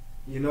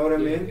 You know what I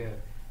mean? Yeah.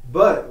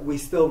 But we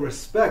still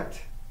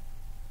respect.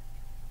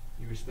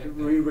 You respect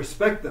them. We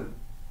respect them.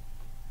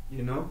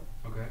 You know?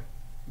 Okay.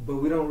 But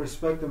we don't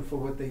respect them for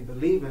what they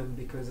believe in,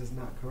 because it's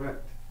not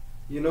correct.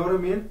 You know what I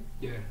mean?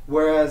 Yeah.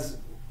 Whereas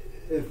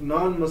if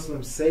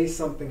non-Muslims say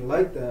something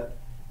like that,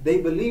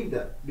 they believe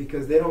that,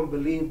 because they don't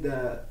believe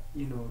that,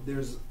 you know,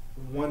 there's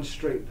one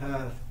straight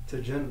path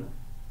to Jannah.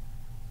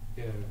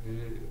 Yeah,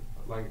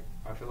 like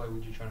I feel like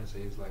what you're trying to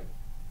say is like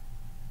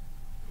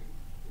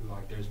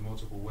there's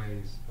multiple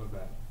ways of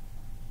that.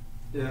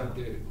 Yeah.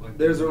 Like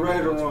there's a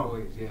right or wrong.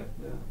 Ways, yeah.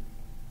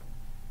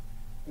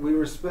 We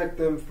respect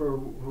them for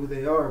who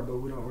they are, but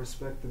we don't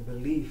respect the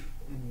belief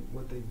in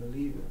what they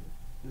believe in.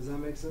 Does that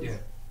make sense?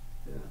 Yeah.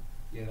 Yeah.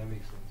 Yeah, that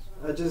makes sense.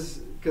 I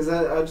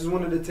just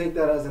wanted to take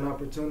that as an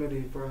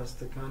opportunity for us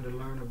to kind of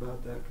learn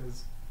about that,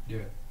 because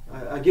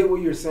I get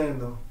what you're saying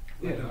though.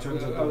 Yeah, in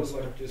terms of I was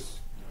like just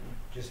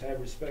have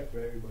respect for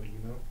everybody, you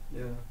know.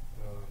 Yeah.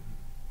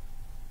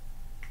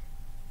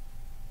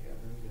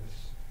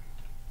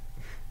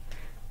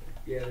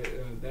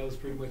 That was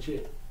pretty much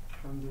it.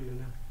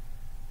 Alhamdulillah.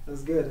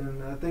 That's good,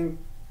 and I think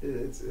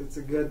it's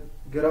a good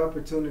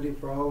opportunity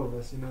for all of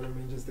us. You know what I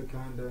mean? Just to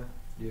kind of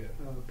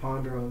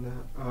ponder on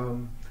that.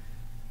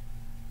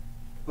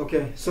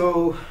 Okay,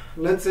 so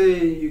let's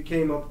say you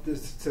came up to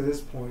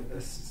this point,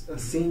 a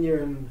senior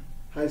in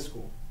high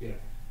school. Yeah.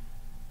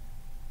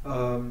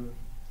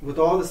 With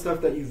all the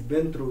stuff that you've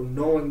been through,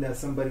 knowing that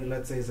somebody,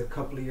 let's say, is a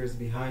couple of years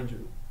behind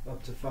you,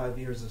 up to 5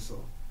 years or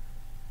so,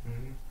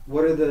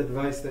 what are the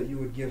advice that you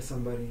would give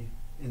somebody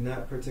in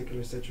that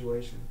particular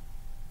situation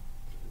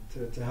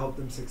to help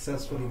them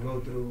successfully go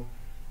through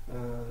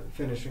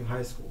finishing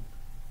high school?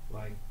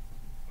 Like,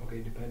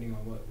 okay, depending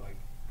on what, like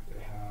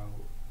how,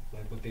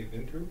 like what they've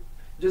been through?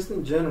 Just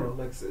in general,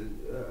 like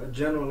a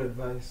general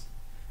advice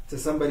to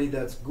somebody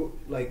that's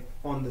like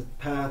on the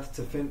path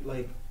to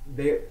like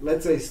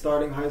let's say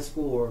starting high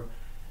school, or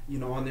you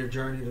know, on their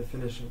journey to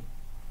finishing.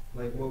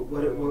 Like what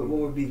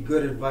would be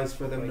good advice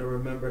for them to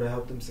remember to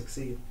help them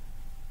succeed?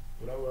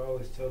 What I would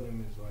always tell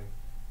them is like,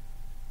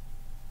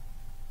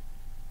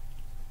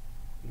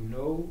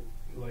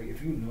 if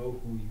you know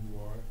who you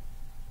are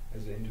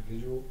as an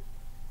individual,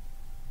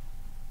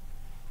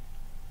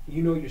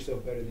 you know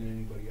yourself better than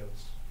anybody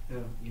else.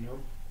 Yeah. You know?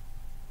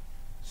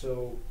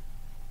 So,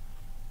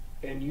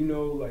 and you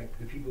know, like,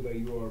 the people that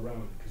you are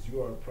around, because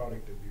you are a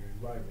product of your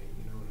environment,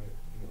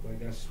 like,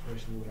 that's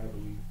personally what I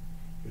believe.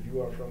 If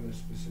you are from a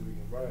specific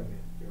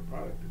environment, you're a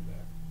product of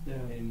that.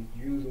 Yeah. And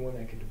you're the one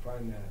that can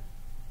define that.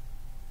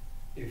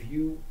 If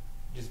you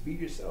just be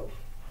yourself,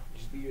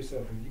 if you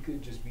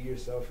could just be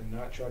yourself and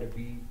not try to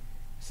be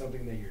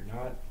something that you're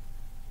not,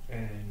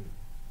 and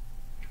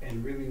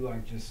really,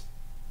 like, just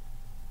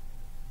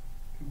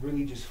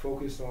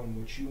focus on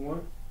what you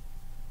want,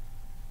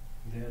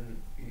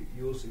 then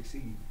you'll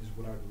succeed, is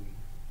what I believe,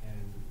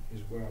 and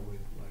is where I would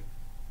like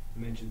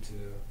mention to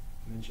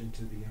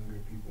the younger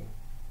people.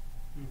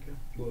 Okay.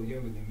 Well,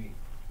 younger than me.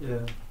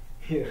 Yeah.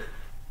 Yeah.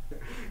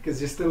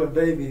 Because you're still a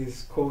baby,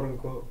 quote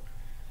unquote.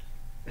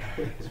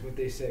 It's what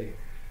they say.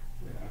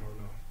 Yeah, I don't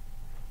know.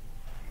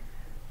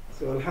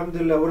 So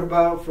alhamdulillah, what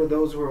about for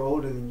those who are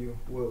older than you?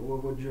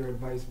 What would your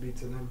advice be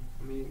to them?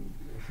 I mean,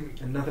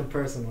 And nothing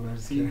personal. I'm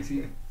just see,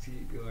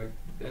 kidding. like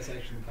that's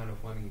actually kind of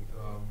funny.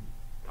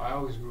 I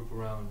always grew up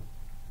around.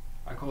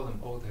 I call them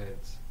old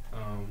heads.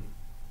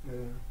 Yeah.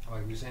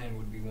 Like Hussein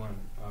would be one.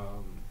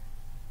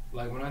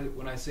 Like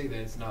when I say that,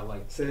 it's not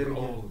like Say it you're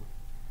again. old,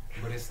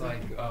 but it's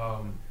like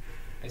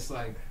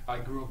I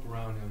grew up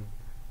around him.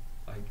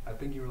 Like I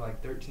think you were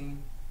like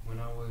 13 when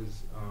I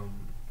was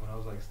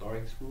like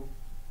starting school.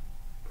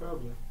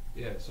 Probably.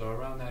 Yeah, so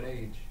around that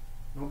age.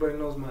 Nobody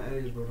knows my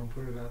age, bro. Don't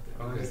put it out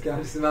there. Okay.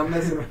 I'm just not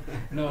messing around.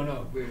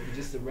 No, but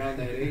just around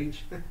that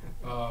age.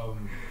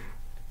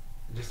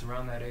 Just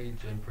around that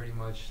age, and pretty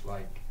much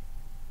like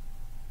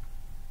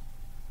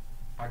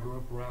I grew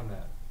up around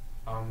that.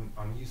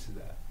 I'm used to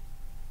that.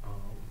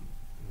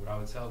 What I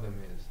would tell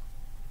them is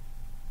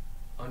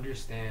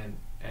understand,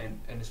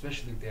 and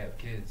especially if they have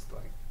kids,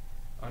 like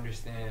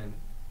understand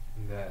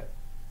that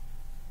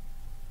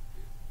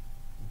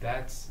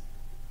that's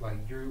like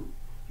you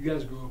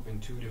guys grew up in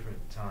two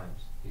different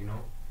times, you know,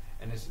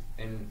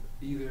 and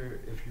either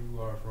if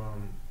you are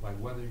from like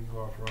whether you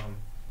are from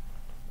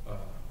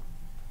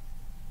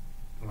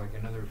like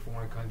another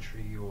foreign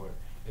country, or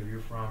if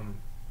you're from,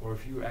 or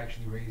if you were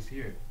actually raised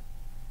here,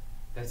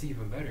 that's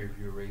even better. If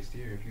you're raised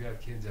here, if you have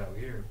kids out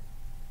here,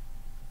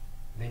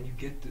 then you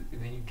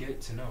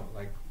get to know,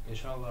 like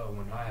inshallah,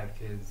 when I have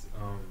kids,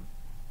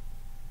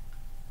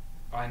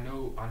 I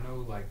know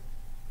like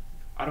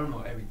I don't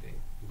know everything,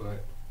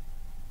 but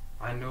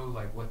I know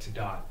like what to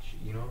dodge,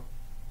 you know,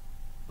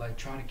 like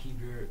try to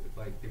keep your,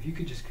 like if you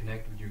could just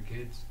connect with your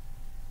kids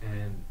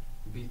and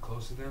be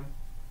close to them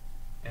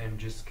and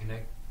just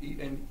connect,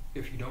 and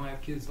if you don't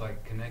have kids,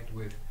 like connect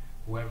with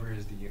whoever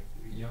is the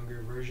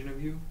younger version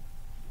of you,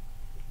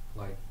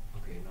 like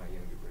okay, not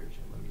younger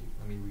version,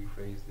 let me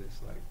rephrase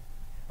this,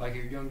 like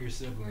your younger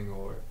sibling,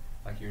 or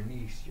like your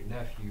niece, your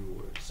nephew,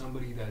 or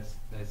somebody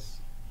that's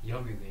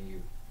younger than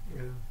you.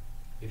 Yeah.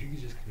 If you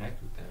could just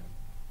connect with them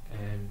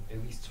and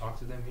at least talk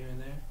to them here and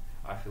there,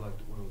 I feel like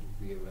the world would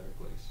be a better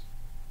place,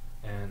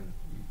 and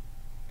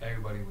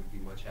everybody would be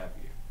much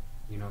happier.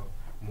 You know,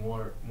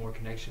 more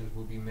connections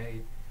will be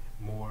made,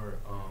 more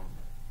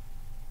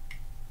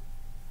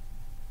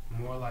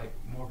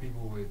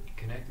people would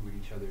connect with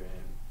each other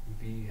and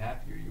be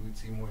happier. You would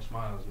see more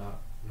smiles,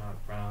 not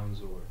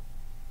frowns, or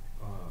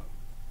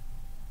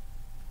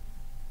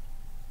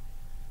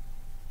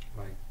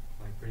like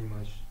pretty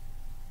much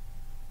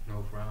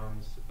no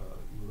frowns.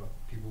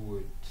 People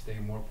would stay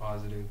more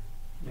positive.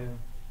 Yeah.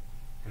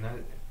 And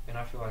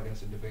I feel like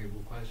that's a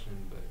debatable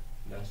question, but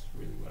that's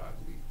really what I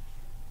believe.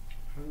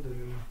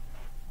 Alhamdulillah.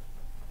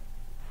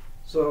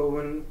 So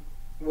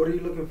what are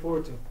you looking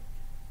forward to?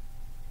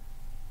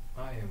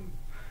 I am.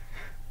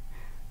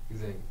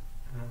 Saying,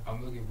 Uh-huh.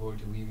 I'm looking forward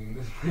to leaving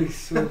this place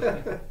soon.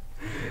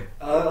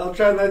 I'll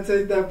try not to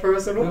take that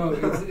personal. No,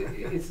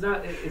 it's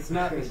not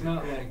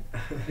like,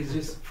 it's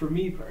just for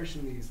me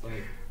personally. It's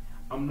like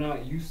I'm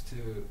not used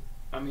to.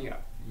 I mean,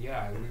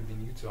 yeah, I lived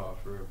in Utah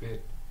for a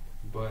bit,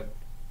 but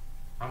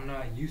I'm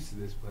not used to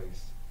this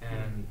place.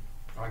 And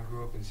I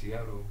grew up in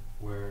Seattle,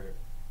 where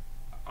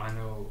I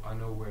know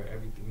where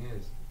everything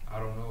is. I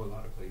don't know a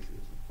lot of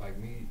places. Like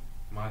me,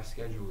 my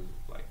schedule is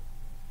like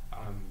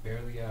I'm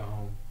barely at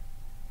home,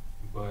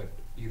 but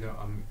either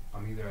I'm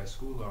either at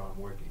school or I'm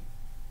working.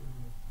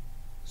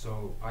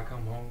 So I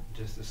come home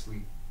just to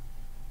sleep.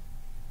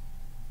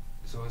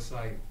 So it's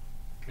like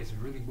it's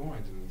really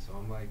boring to me. So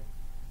I'm like,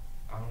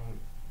 I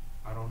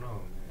don't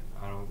know,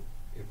 man.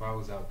 If I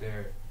was out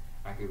there,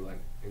 I could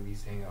like at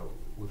least hang out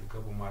with a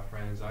couple of my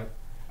friends.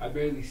 I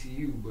barely see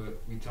you,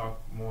 but we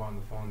talk more on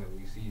the phone than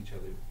we see each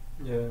other.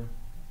 Yeah.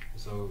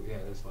 So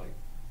yeah, it's like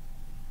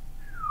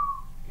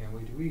can't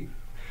wait to leave.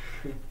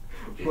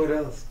 What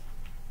else?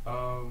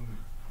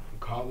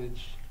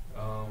 College.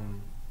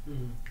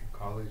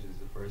 College is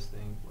the first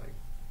thing.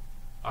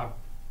 Like,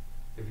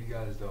 if you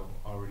guys don't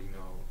already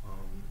know,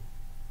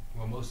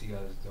 well, most of you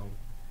guys don't,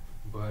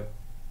 but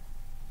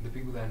the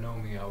people that know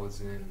me, I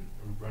was in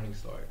Running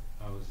Start.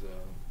 I was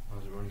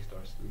a Running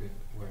Start student,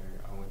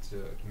 where I went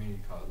to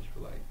community college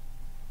for like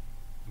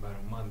about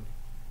a month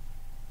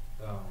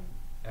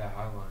at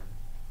Highline.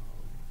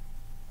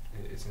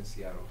 It's in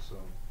Seattle, so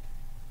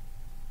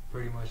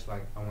pretty much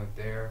like I went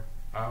there.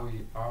 I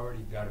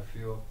already got a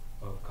feel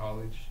of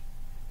college,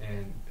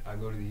 and I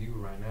go to the U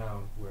right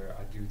now, where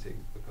I do take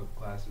a couple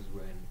classes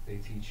when they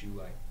teach you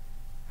like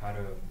how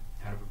to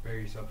prepare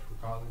yourself for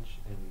college,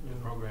 and the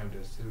program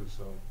does too.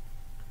 So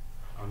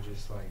I'm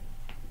just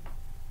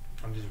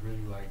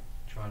really like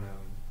trying to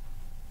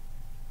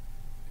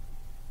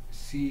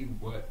see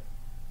what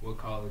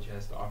college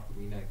has to offer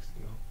me next.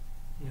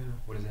 You know,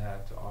 what does it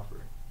have to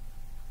offer?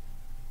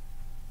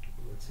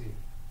 Let's see.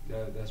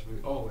 That's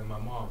really. Oh, and my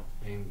mom.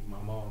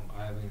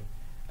 I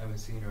haven't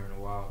seen her in a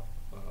while.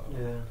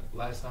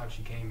 Last time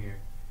she came here,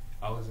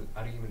 I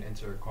didn't even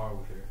enter a car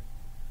with her.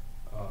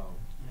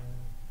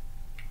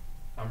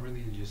 I'm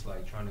really just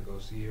like trying to go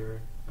see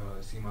her,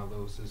 see my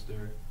little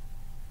sister,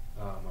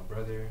 my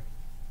brother,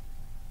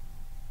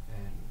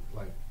 and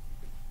like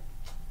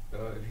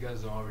you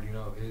guys don't already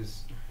know,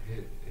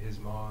 his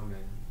mom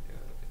and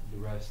the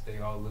rest, they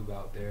all live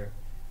out there.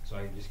 So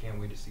I just can't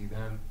wait to see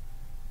them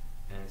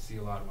and see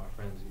a lot of my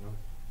friends, you know.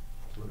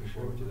 So looking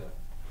forward to that.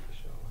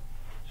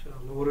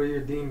 Inshallah. What are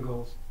your deen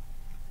goals?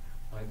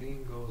 My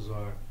deen goals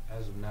are,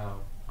 as of now,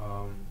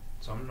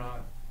 so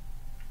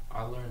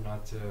I learned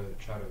not to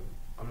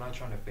I'm not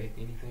trying to fake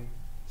anything,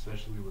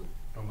 especially with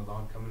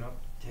Ramadan coming up.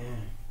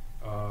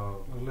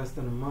 Damn. Less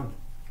than a month.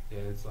 Yeah,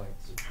 it's like,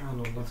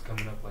 SubhanAllah. It's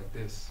coming up like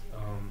this.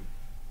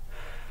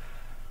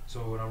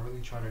 So what I'm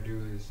really trying to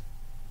do is,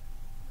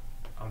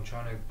 I'm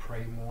trying to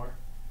pray more.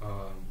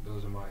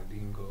 Those are my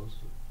deen goals.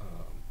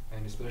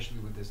 And especially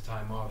with this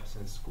time off,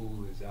 since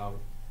school is out,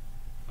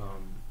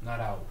 not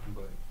out,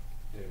 but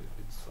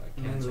it's like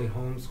mainly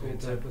canceled. homeschool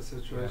type of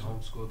situation. Yeah,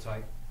 homeschool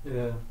type.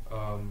 Yeah.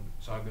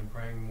 So I've been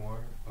praying more,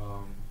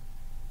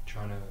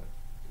 trying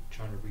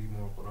to read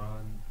more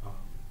Quran.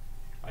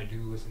 I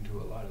do listen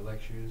to a lot of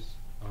lectures,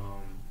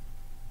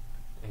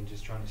 and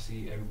just trying to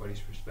see everybody's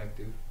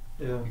perspective.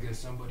 Yeah. Because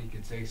somebody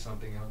could say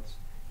something else,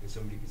 and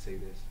somebody could say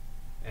this,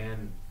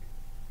 and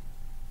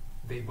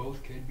they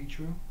both could be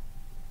true,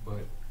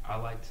 but I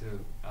like to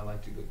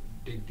go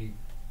dig deep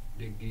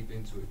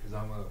into it, because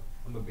I'm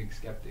a big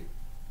skeptic.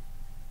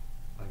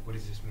 Like, what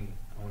does this mean?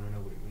 I want to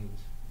know what it means,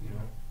 you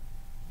know?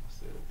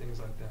 So things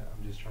like that.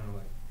 I'm just trying to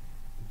like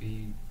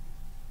be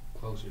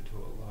closer to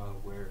Allah,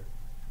 where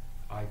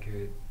I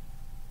could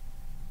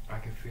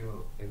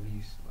feel at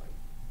least like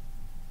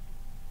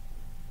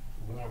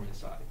warm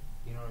inside.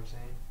 You know what I'm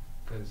saying?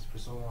 Because for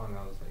so long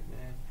I was like,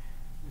 man,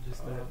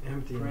 just that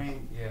emptiness.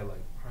 Praying, yeah,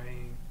 like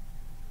praying.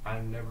 I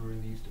never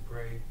really used to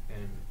pray,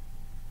 and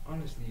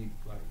honestly,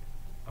 like,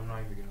 I'm not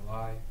even gonna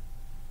lie.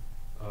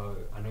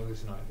 I know this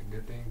is not a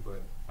good thing,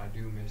 but I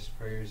do miss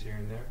prayers here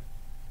and there.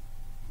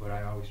 But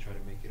I always try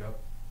to make it up.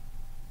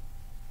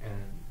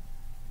 And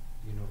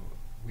you know,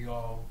 we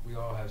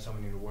all have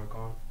something to work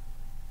on.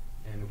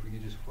 And if we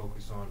could just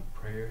focus on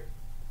prayer,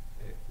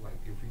 like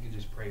if we could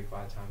just pray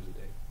 5 times a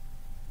day,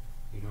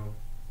 you know,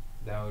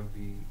 that would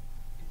be,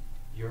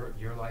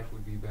 your life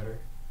would be better.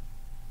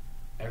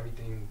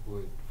 Everything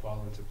would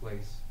fall into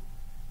place.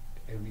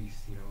 At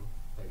least, you know,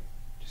 like,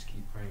 just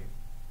keep praying.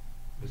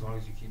 As long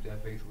as you keep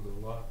that faith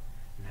with Allah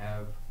and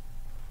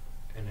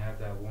have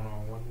that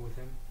one-on-one with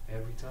Him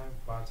every time,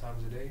 5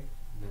 times a day,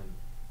 then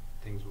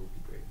things will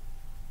be great.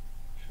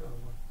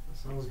 Inshallah. That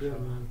sounds good,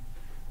 man.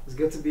 It's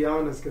good to be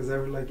honest, because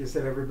like you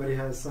said, everybody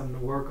has something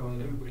to work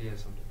on. Everybody has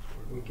something to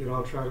work on. We can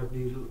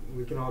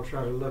all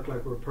try to look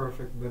like we're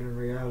perfect, but in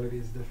reality,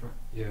 it's different.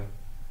 Yeah.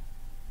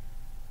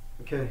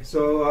 Okay,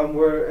 so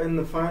we're in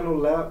the final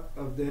lap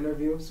of the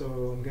interview, so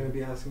I'm going to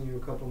be asking you a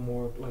couple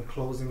more like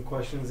closing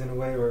questions in a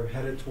way, or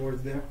headed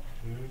towards there.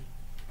 Mm-hmm.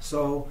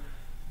 So,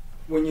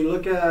 when you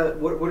look at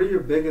what are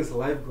your biggest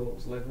life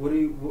goals? Like, what do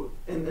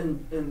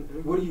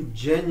you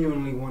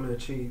genuinely want to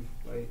achieve?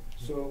 Like,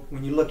 so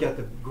when you look at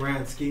the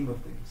grand scheme of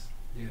things.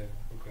 Yeah.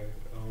 Okay.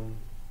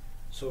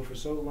 So for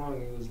so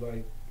long it was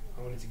like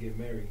I wanted to get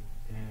married,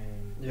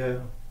 and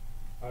yeah,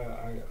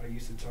 I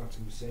used to talk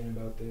to Hussein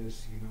about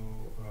this, you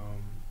know,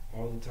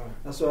 all the time.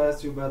 That's why I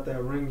asked you about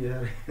that ring you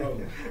had. Oh.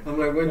 I'm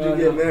like, when did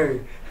you get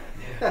married?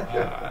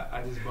 Yeah,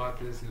 I just bought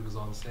this. It was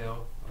on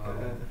sale.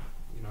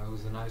 You know, it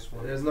was a nice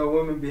one. There's no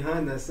woman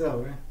behind that sale,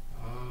 right?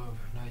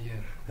 Not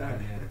yet. Not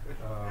yet.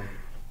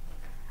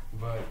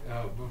 But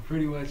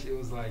pretty much it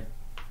was like,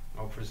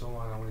 for so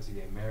long I wanted to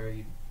get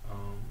married.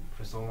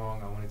 For so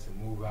long I wanted to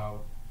move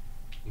out,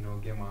 you know,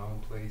 get my own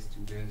place,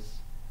 do this.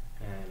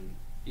 And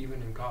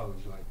even in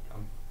college, like,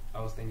 I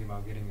was thinking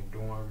about getting a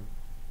dorm.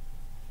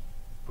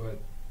 But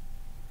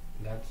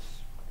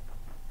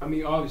I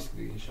mean,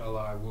 obviously,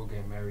 inshallah, I will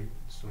get married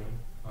soon.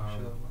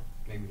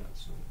 Maybe not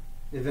soon.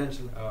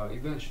 Eventually.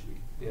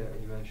 Eventually. Yeah,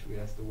 eventually.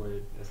 That's the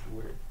word.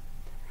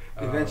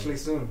 Eventually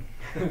soon.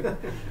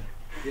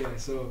 Yeah,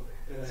 so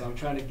I'm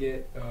trying to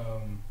get,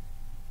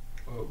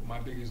 my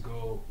biggest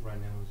goal right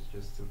now is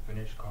just to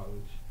finish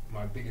college.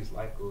 My biggest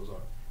life goals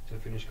are to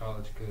finish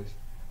college, because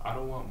I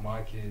don't want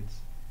my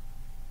kids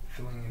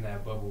filling in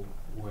that bubble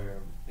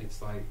where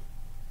it's like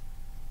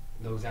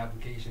those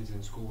applications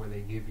in school where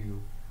they give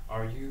you,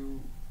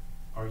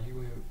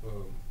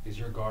 is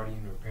your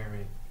guardian or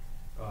parent,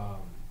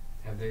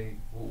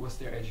 what's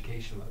their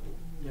education level?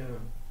 Yeah.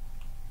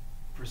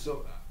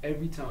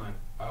 Every time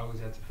I always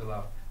had to fill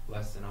out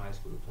less than a high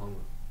school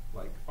diploma.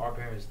 Like, our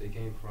parents, they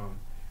came from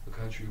a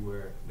country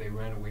where they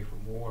ran away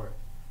from war,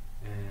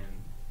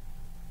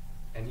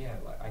 and yeah,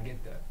 like, I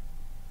get that.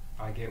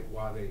 I get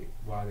why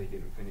they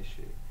didn't finish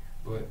it.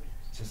 But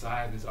since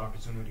I have this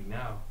opportunity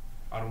now,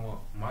 I don't want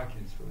my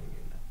kids filling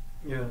in that.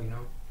 Yeah. You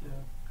know?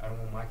 Yeah. I don't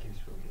want my kids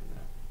filling in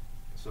that.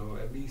 So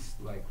at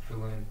least like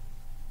fill in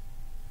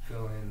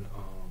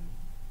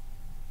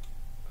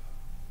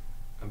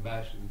a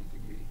bachelor's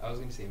degree. I was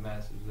gonna say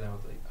master's, but then I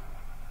was like,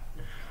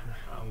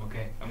 I'm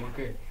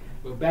okay.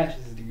 But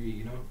bachelor's degree,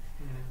 you know?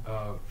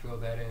 Yeah. Fill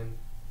that in.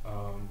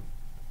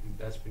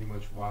 That's pretty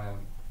much why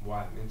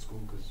I'm in school,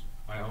 because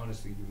I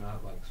honestly do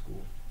not like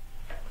school.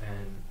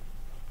 And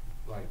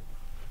like,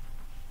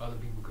 other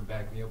people could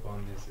back me up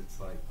on this. It's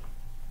like,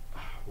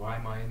 why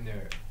am I in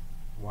there?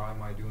 Why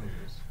am I doing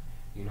this?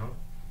 You know.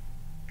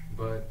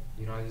 But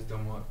you know, I just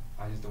don't want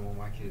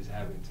my kids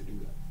having to do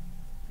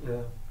that.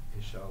 Yeah.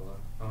 Inshallah.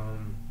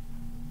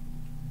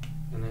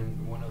 And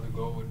then one other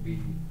goal would be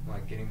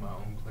like getting my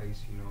own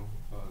place. You know,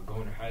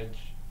 going to Hajj.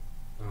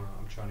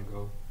 I'm trying to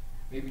go.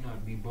 Maybe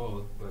not be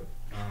bold, but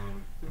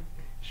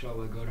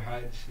inshallah go to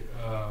Hajj.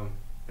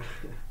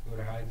 Go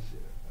to Hajj.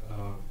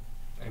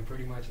 And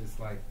pretty much it's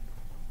like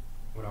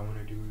what I want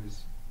to do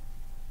is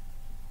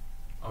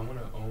I want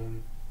to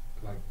own,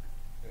 like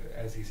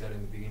as he said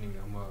in the beginning,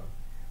 I'm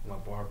a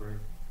barber.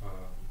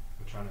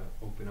 I'm trying to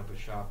open up a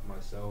shop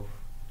myself,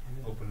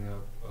 opening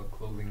up a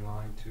clothing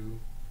line too,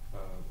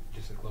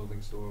 just a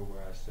clothing store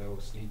where I sell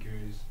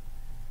sneakers,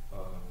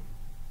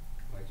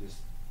 like just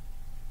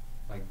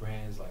like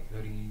brands like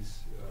hoodies,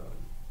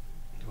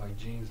 like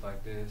jeans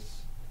like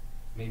this,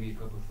 maybe a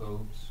couple of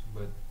thobes,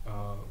 but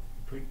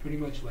pretty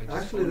much like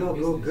just actually they'll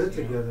go good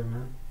together,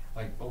 man.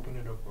 Like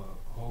opening up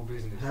a whole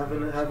business.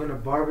 Having a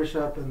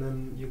barbershop and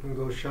then you can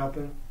go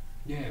shopping.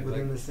 Yeah,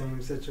 within like, the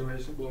same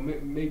situation. Well,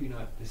 maybe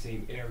not the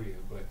same area,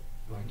 but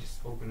like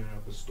just opening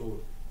up a store.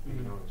 You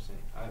know what I'm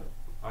saying?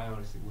 I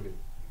honestly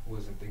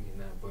wasn't thinking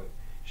that, but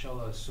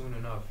inshallah soon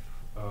enough,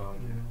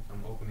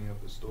 I'm opening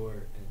up a store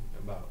in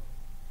about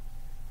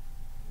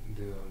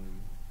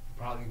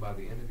probably by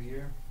the end of the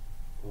year,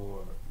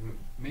 or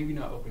maybe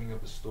not opening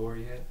up a store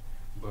yet,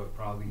 but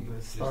probably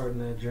starting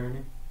that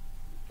journey.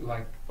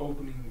 Like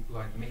opening,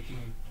 like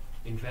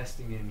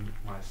investing in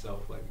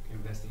myself, like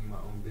investing in my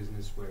own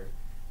business where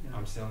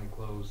I'm selling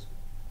clothes,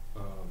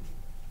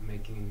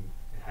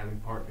 having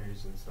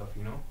partners and stuff,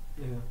 you know?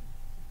 Yeah.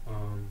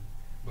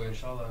 But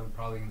inshallah,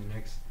 probably in the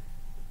next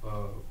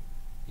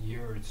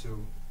year or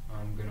two,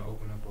 I'm going to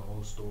open up a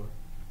whole store.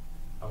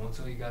 I won't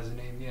tell you guys the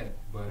name yet,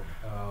 but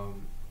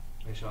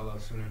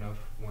inshallah, soon enough,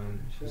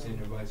 when Hussein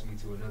invites me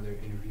to another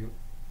interview.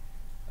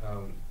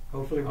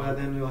 Hopefully by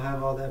then you'll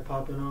have all that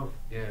popping off.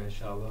 Yeah,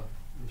 inshallah.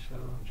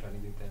 Inshallah. I'm trying to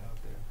get that out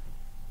there.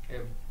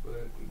 Yeah,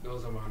 but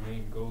those are my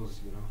main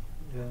goals, you know?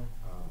 Yeah.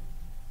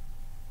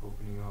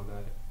 Opening all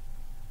that.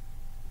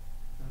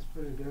 That's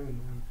pretty good,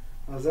 man.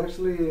 I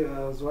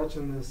was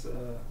watching this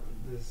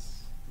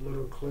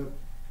little clip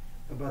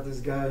about this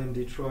guy in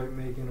Detroit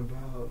making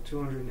about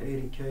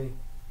 $280K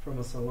from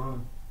a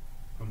salon.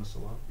 From a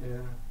salon?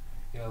 Yeah.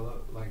 Yeah,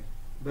 like.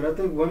 But I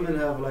think women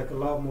have like a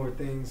lot more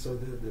things, so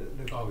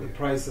the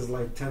price is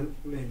like 10,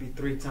 maybe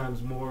 3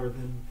 times more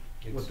than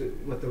what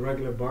the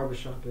regular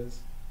barbershop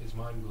is. It's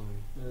mind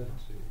blowing. Yeah.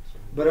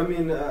 But I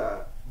mean,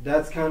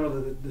 that's kind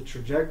of the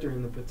trajectory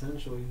and the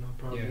potential, you know,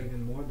 probably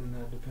even more than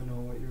that, depending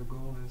on what your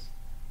goal is.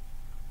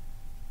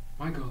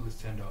 My goal is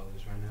 $10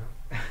 right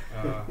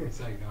now. It's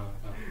like no.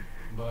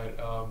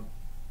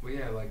 But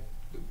yeah, like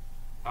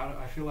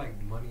I feel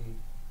like money.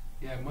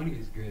 Yeah, money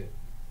is good,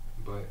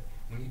 but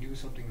when you do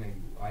something that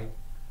you like,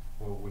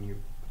 or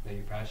that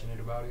you're passionate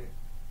about it,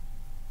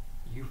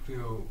 you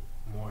feel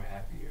more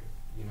happier,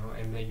 you know.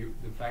 And then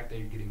the fact that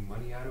you're getting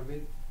money out of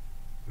it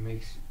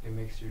makes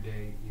your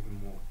day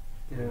even more.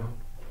 Yeah. You know?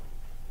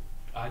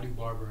 I do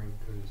barbering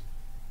because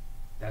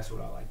that's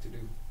what I like to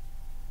do.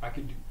 I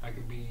could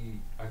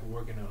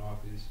work in an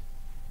office,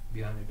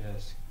 behind a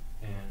desk,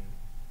 and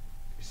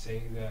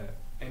say that,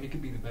 and it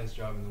could be the best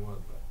job in the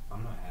world, but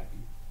I'm not happy.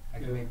 I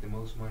can make the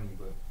most money,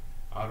 but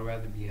I'd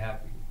rather be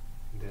happy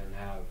than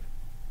have.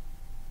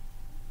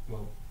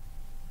 Well,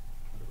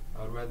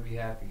 I'd rather be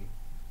happy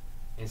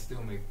and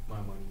still make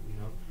my money, you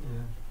know.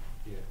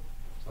 Yeah. Yeah.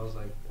 So I was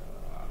like,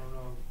 I don't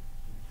know.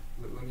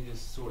 Let me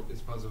just sort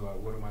this puzzle out.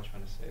 What am I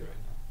trying to say right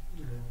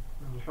now?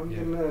 Yeah.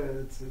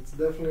 Alhamdulillah, it's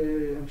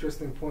definitely an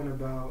interesting point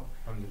about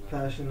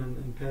passion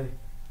and pay.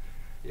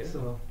 Yeah.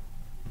 So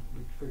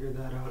we figured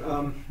that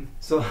out.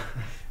 So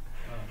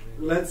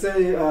let's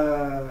say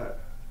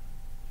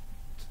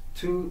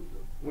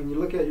when you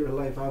look at your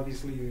life,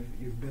 obviously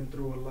you've been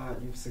through a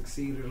lot, you've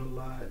succeeded a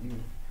lot,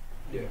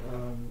 you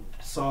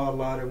saw a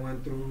lot and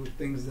went through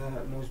things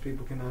that most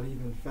people cannot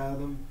even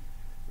fathom,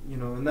 you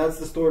know, and that's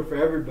the story for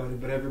everybody,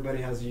 but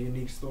everybody has a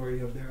unique story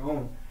of their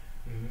own.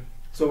 Mm-hmm.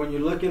 So when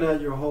you're looking at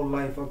your whole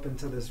life up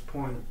until this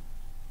point,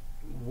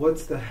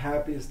 what's the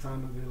happiest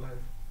time of your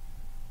life?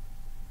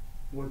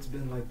 What's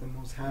been like the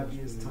most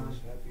happiest time?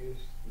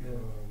 Happiest? Yeah.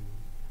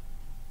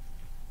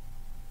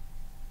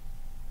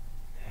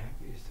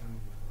 Happiest time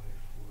of my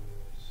life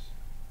was...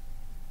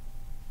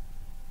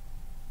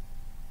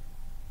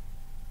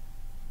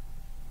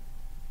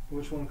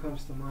 Which one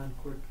comes to mind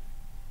quick?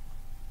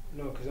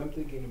 No, because I'm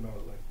thinking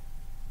about like...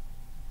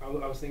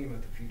 I was thinking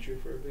about the future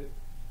for a bit,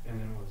 and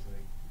then I was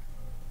like...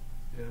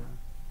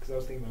 Because I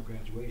was thinking about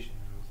graduation,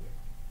 and I was like...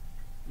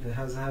 It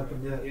hasn't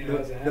happened yet.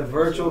 Yeah, the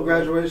virtual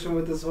graduation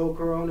with this whole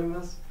corona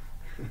mess?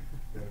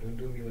 No, don't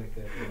do me like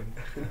that, man.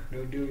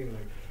 Don't do me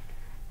like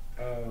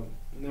that.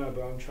 No,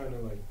 but I'm trying to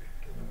like...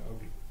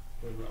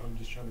 I'm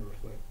just trying to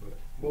reflect, but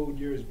what would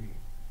yours be?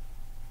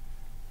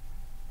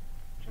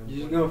 You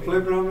just gonna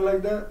flip it on me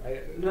like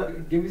that? No,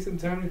 give me some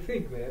time to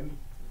think, man.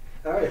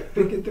 Alright,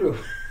 think it through.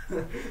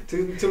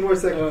 two more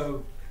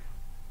seconds.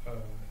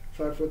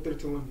 5, 4, 3,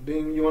 2, 1.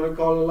 Ding, you want to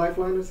call a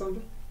lifeline or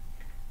something?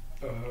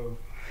 Hold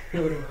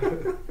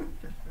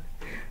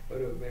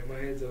up, man. My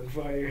head's on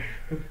fire.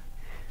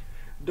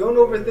 Don't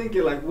overthink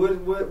it. Like,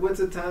 what's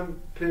a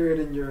time period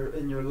in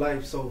your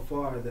life so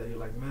far that you're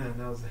like, man,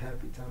 that was a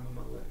happy time in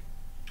my life?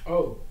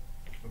 Oh,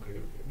 okay.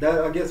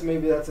 That, I guess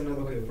maybe that's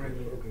another way Okay. of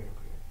framing it. Okay.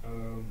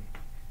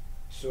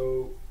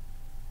 So,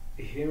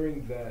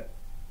 hearing that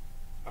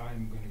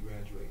I'm going to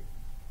graduate.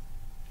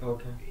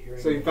 Okay.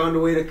 So you found a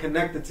way to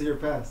connect it to your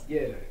past.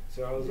 Yeah.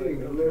 So I was like,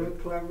 a little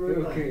clever.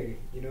 okay,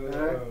 you know.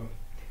 Right.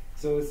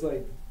 So it's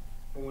like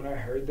when I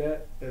heard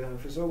that, Yeah.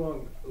 for so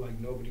long, like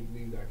nobody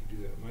believed I could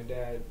do that. My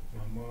dad,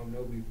 my mom,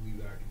 nobody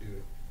believed I could do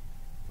it,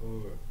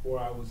 or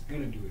I was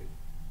gonna do it.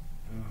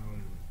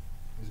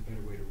 There's a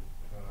better way to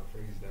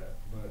phrase that,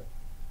 but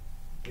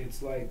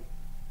it's like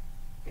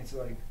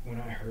when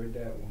I heard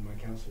that, when my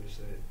counselor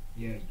said,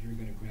 "Yeah, you're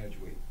gonna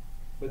graduate,"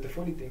 but the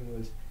funny thing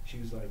was, she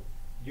was like,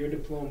 "Your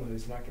diploma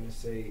is not gonna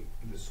say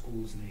the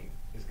school's name;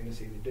 it's gonna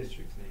say the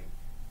district's name."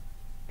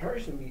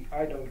 Personally,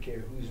 I don't care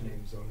whose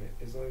name's on it,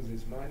 as long as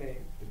it's my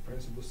name, the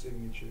principal's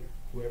signature,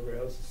 whoever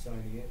else is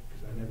signing it,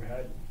 because I never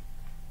had one.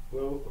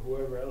 Well,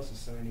 whoever else is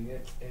signing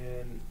it,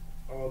 and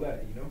all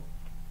that, you know.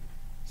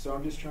 So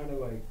I'm just trying to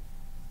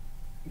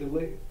the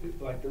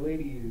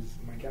lady is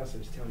my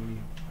counselor is telling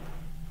me,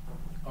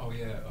 Oh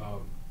yeah.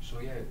 So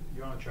yeah,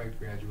 you're on track to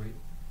graduate,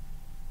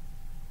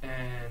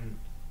 and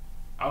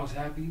I was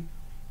happy.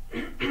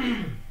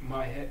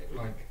 My head,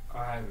 like,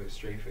 I have a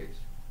straight face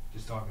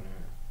just talking to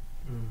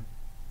her. Mm.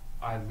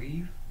 I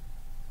leave.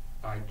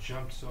 I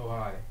jumped so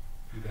high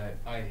that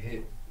I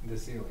hit the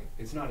ceiling.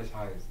 It's not as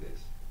high as this,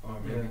 or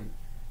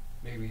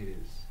maybe it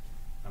is.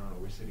 I don't know.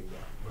 We're sitting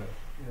down, but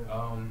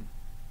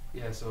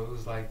yeah. So it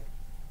was like,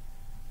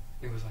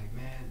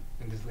 man.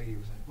 And this lady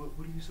was like,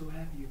 "What are you so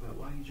happy about?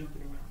 Why are you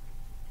jumping around?"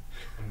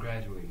 I'm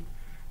graduating.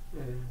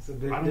 Yeah, it's a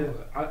big deal.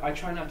 I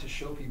try not to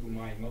show people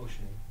my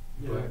emotion,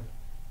 but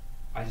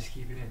I just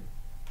keep it in.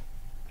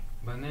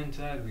 But then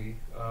sadly,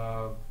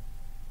 no.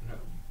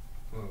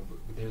 Well,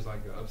 but there's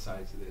like an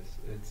upside to this.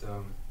 It's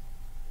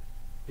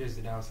here's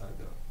the downside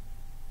though.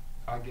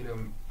 I get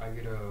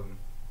a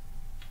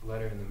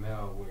letter in the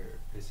mail where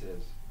it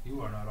says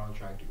you are not on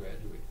track to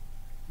graduate.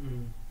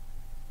 Mm.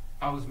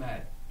 I was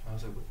mad. I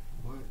was like,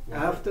 what?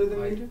 After the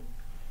meeting?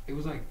 It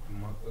was like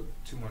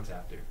 2 months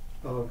after.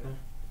 Oh, okay.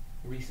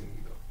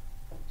 Recently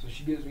though. So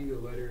she gives me the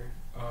letter.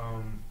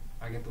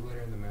 I get the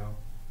letter in the mail,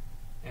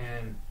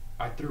 and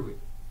I threw it.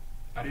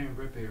 I didn't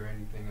rip it or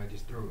anything. I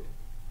just threw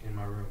it in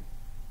my room.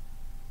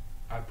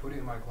 I put it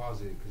in my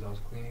closet because I was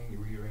cleaning and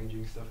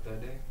rearranging stuff that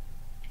day.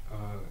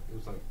 It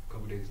was like a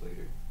couple days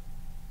later.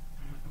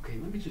 I'm like, okay,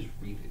 let me just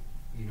read it.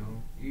 You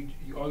know,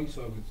 you all you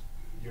saw was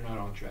you're not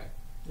on track.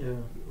 Yeah.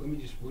 Let me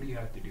just. What do you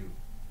have to do?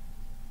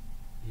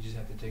 You just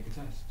have to take a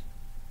test.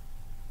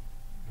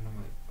 And I'm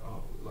like,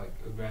 oh, like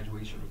a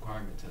graduation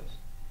requirement test.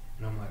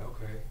 And I'm like,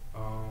 okay.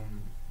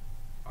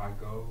 I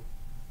go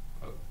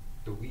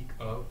the week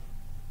of.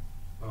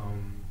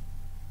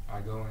 I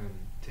go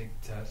and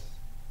take the test.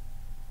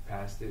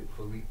 Passed it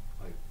fully,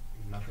 like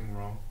nothing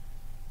wrong.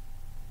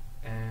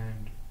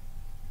 And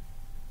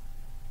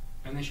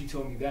then she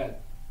told me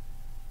that,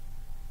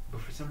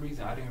 but for some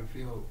reason I didn't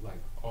feel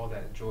like all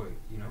that joy,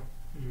 you know,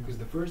 because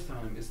the first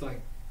time it's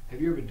like,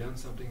 have you ever done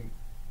something?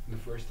 The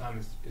first time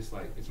it's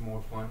like it's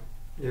more fun.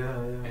 Yeah.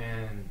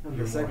 And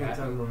the second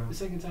time around. The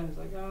second time it's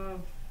like I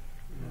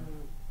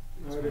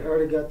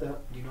already got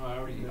that. You know, I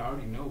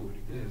already know what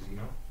it is. You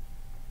know,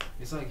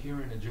 it's like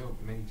hearing a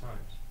joke many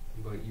times.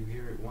 But you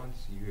hear it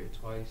once, you hear it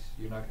twice,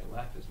 you're not gonna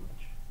laugh as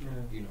much. Yeah.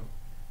 You know,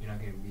 you're not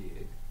gonna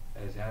be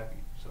as happy.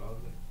 So I was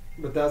like,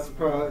 but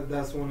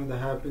that's one of the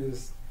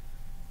happiest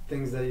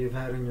things that you've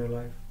had in your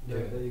life. Yeah,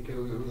 that you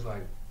can it was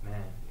like,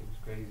 man, it was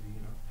crazy.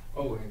 You know.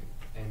 Oh,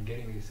 and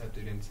getting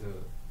accepted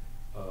into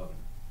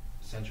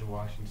Central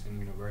Washington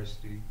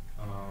University.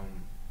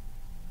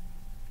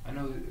 I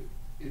know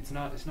it's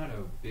not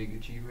a big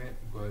achievement,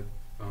 but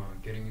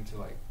getting into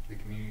like the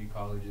community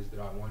colleges that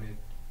I wanted.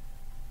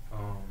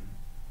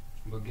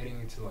 But getting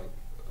into like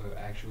an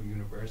actual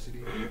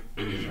university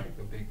was like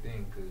a big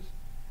thing because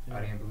I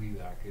didn't believe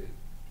that I could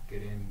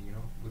get in, you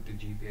know, with the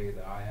GPA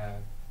that I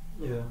have.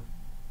 Yeah.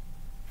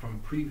 From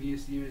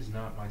previous years,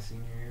 not my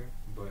senior year,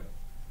 but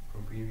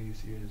from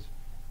previous years,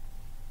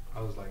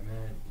 I was like,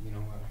 man, you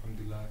know,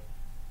 alhamdulillah,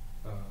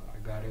 I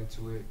got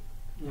into it.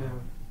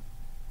 Yeah.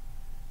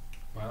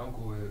 My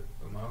uncle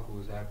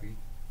was happy.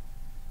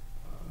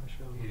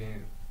 He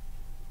didn't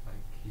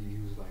like. He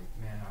was like,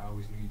 man, I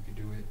always knew you could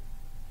do it.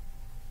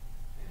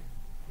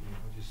 You know,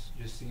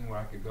 just seeing where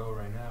I could go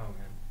right now,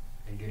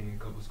 and getting a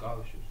couple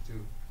scholarships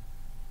too.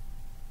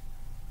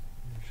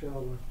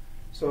 Inshallah.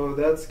 So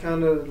that's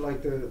kind of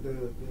like the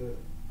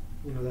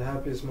the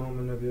happiest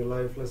moment of your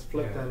life. Let's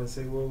flip that and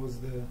say, what was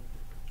the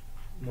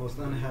most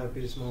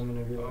unhappiest moment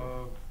of your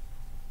life?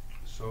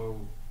 So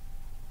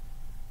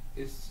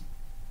it's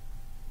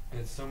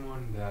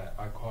someone that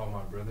I call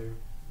my brother,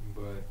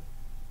 but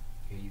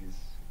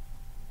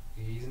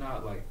he's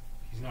not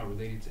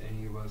related to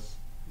any of us.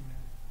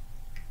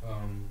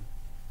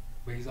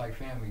 But he's like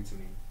family to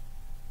me.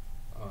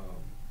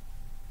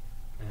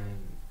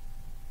 And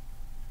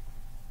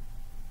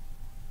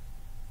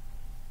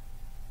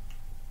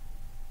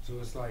so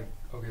it's like,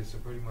 okay, so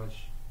pretty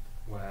much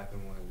what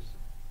happened was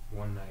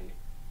one night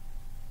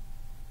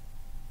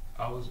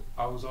I was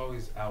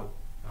always out.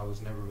 I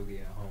was never really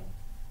at home.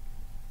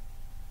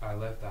 I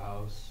left the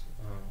house.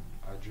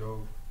 I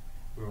drove.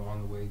 We were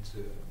on the way to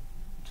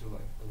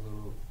like a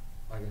little,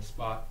 like a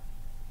spot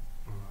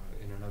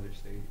in another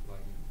state, like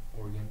in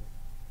Oregon.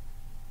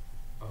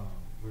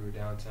 We were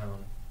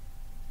downtown.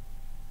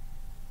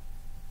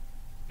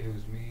 It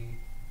was me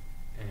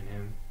and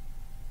him.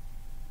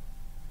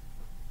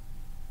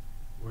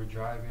 We're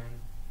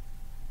driving,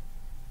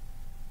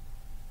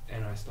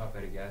 and I stop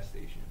at a gas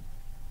station.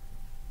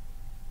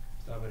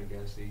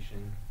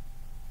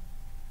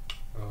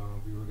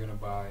 We were gonna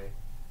buy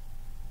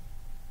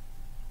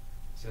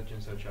such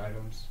and such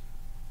items,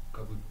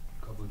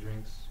 couple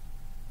drinks.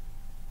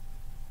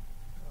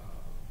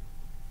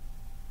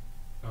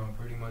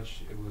 Pretty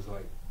much it was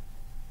like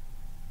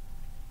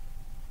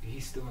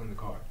he's still in the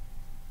car.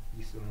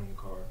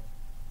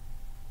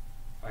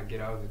 I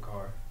get out of the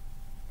car.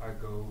 I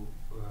go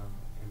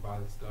and buy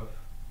the stuff,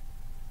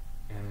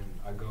 and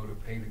I go to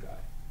pay the guy,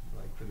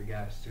 like for the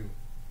gas too.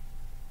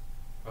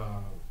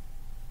 I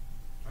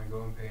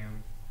go and pay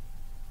him.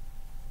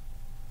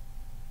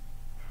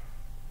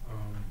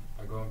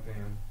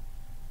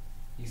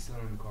 He's still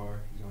in the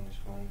car. He's on his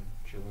phone,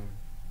 chilling.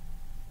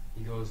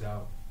 He goes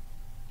out,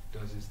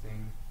 does his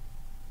thing,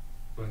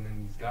 but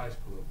then these guys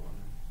pull up on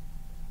him,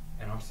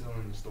 and I'm still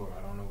in the store.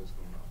 I don't know what's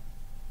going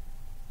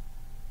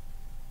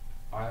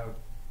on.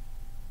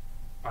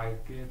 I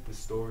get the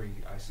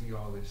story. I see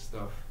all this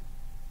stuff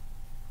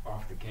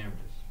off the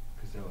cameras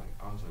because they're like,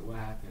 I was like, what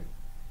happened?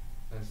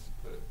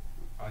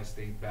 I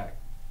stayed back.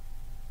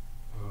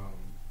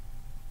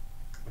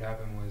 What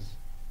happened was,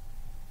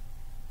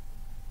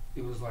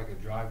 it was like a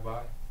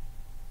drive-by.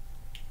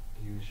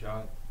 He was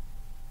shot.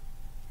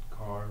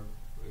 Car,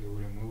 it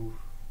wouldn't move.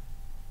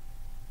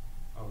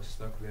 I was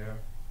stuck there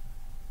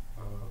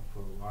for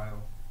a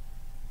while.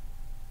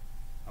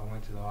 I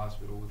went to the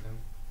hospital with him.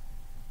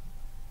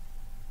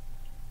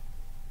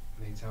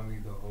 They tell me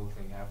the whole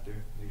thing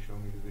after. They show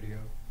me the video.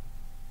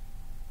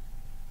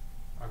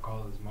 I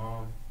call his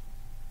mom.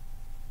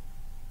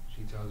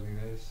 She tells me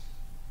this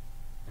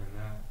and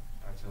that.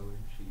 I tell her.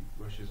 She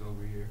rushes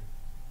over here.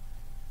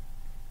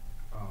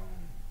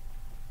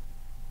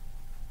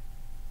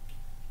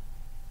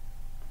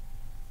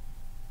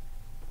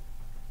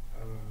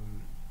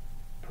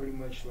 Pretty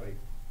much like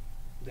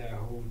that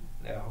whole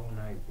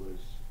night was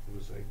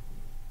like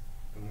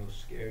the most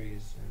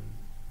scariest and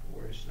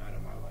worst night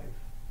of my life.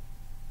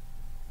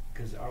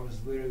 Cause I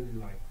was literally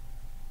like,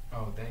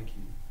 oh, thank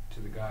you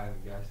to the guy at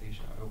the gas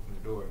station. I opened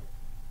the door,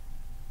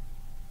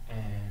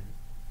 and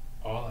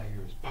all I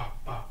hear is pop,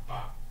 pop,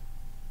 pop.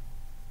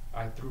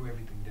 I threw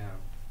everything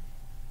down,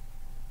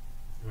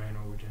 ran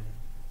over to him.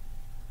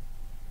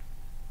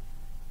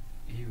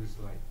 He was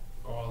like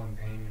all in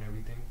pain and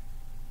everything.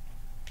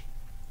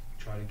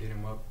 Try to get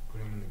him up, put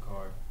him in the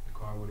car. The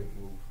car wouldn't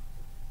move.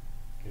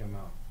 Get him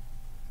out.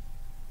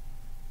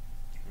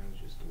 And it was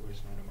just the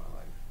worst night of my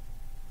life.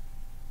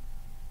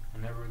 I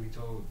never really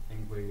told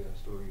anybody that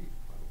story.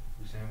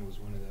 Hussein was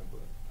one of them,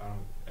 but I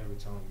don't ever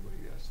tell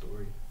anybody that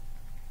story.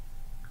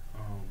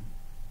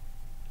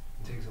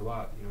 It takes a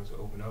lot, you know, to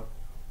open up.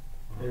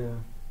 Yeah.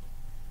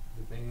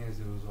 The thing is,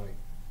 it was like,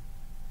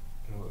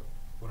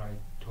 what I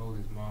told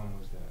his mom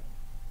was that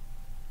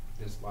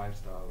this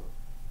lifestyle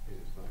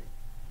is like,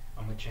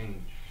 I'm gonna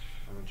change,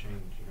 you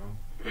know?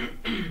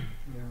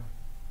 Yeah.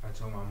 I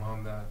told my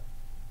mom that.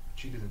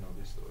 She doesn't know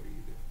this story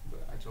either,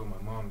 but I told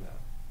my mom that.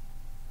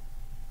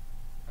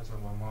 I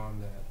told my mom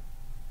that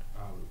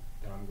I'm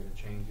gonna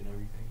change and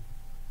everything.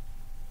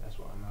 That's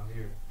why I'm out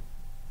here,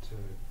 to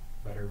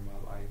better my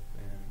life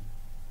and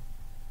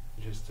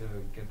just to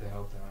get the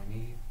help that I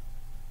need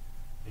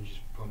and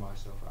just put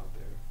myself out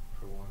there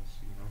for once,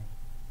 you know,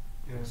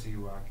 and see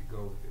where I could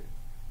go with it.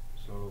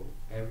 So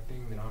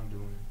everything that I'm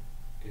doing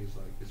is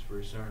like, it's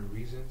for certain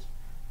reasons,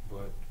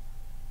 but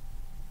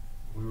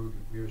we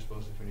were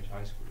supposed to finish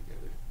high school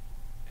together,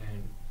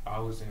 and I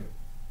wasn't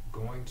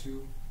going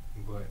to,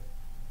 but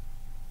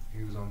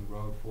he was on the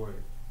road for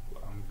it.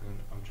 I'm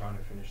trying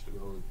to finish the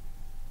road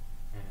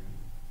and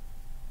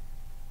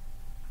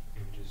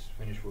just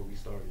finish what we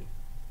started.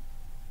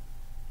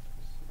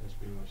 That's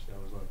pretty much,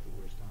 that was like the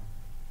worst time.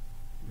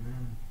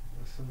 Man,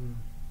 it's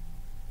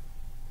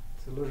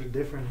a little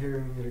different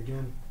hearing it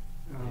again.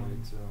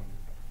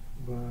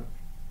 But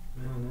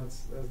man,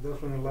 that's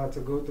definitely a lot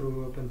to go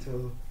through up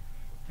until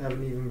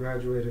having even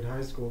graduated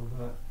high school.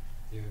 But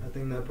yeah. I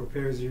think that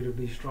prepares you to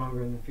be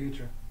stronger in the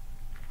future.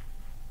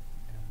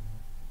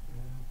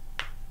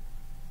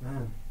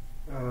 Man,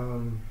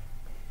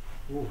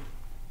 ooh.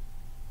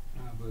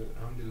 Nah, but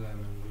alhamdulillah,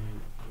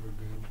 man, we're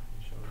good.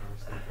 Inshallah, I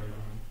still pray for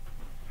him.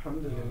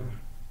 Alhamdulillah.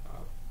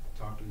 I'll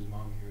talk to his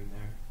mom here and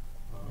there.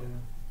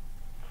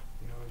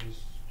 You know,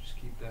 just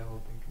keep that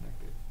whole thing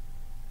connected.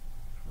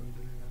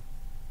 Alhamdulillah.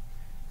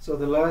 So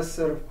the last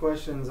set of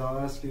questions, I'll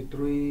ask you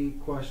 3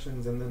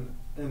 questions and then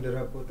end it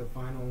up with the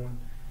final one.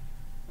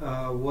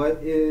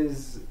 What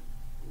is,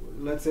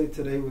 let's say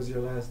today was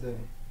your last day,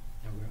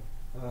 Okay.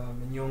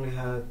 and you only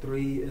had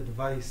 3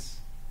 advice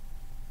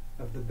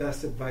of the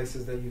best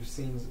advices that you've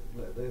seen,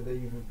 that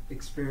you've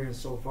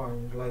experienced so far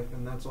in your life,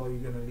 and that's all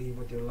you're gonna leave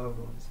with your loved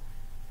ones.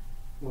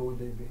 What would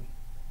they be?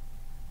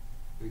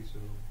 So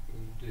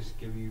just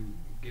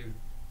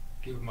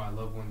give my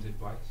loved ones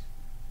advice.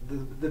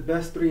 The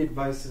best 3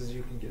 advices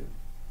you can give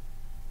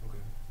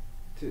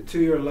Okay. to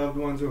your loved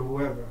ones or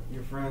whoever,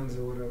 your friends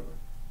or whatever.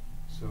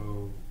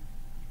 So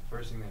the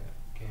first thing that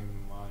came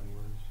to mind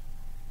was,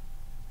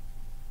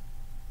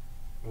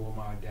 well,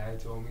 my dad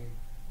told me,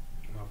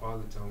 my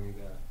father told me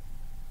that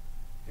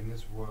in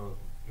this world,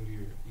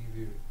 you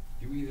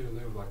either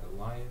live like a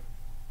lion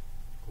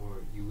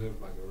or you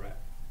live like a rat.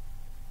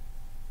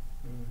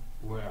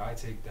 Where I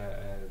take that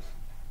as,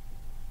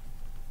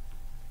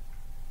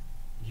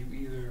 you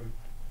either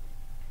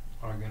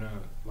are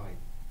gonna like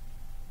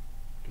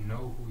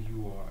know who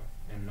you are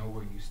and know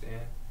where you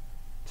stand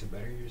to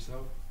better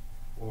yourself,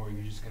 or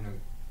you're just gonna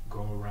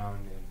go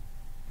around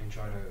and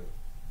try to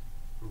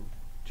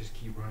just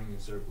keep running in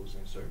circles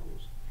and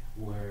circles,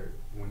 where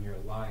when you're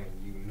a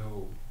lion, you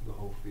know the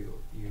whole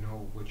field, you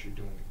know what you're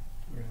doing.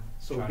 Yeah.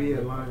 So Try be to a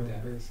live like lion,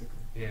 that.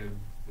 basically. Yeah,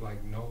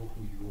 like know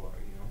who you are,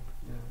 you know?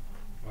 Yeah.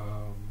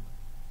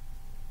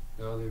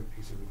 The other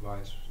piece of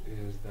advice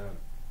is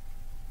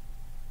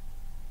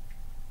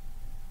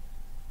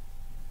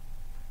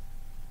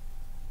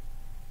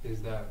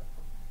that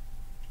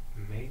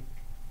make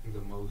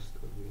the most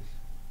of this,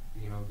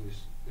 you know,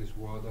 this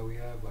world that we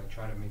have. Like,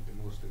 try to make the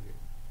most of it.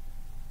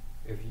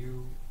 If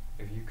you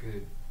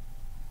could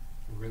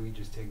really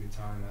just take the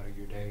time out of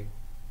your day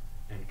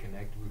and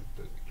connect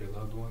with your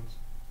loved ones,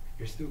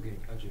 you're still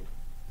getting ajr.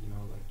 You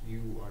know, like,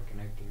 you are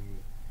connecting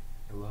with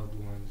your loved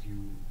ones.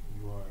 You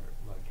are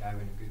like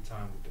having a good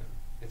time with them.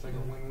 It's like a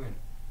win-win.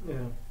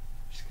 Yeah.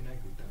 Just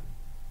connect with them.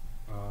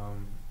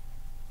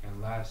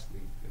 And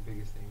lastly, the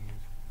biggest thing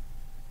is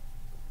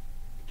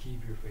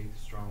keep your faith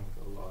strong with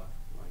Allah.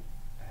 Like,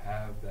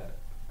 have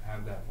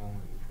that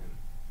moment with Him.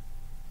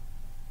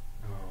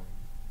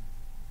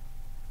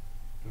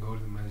 Go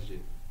to the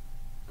masjid,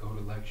 go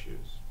to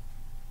lectures,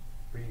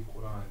 read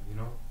Quran. You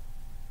know,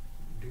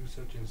 do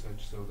such and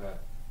such, so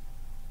that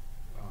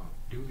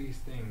do these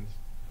things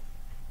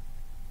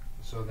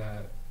so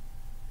that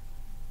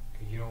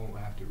you don't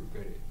have to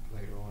regret it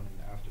later on in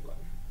the afterlife.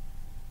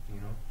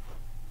 You know.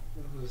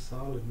 That was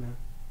solid, man.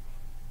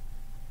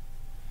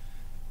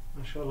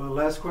 MashaAllah.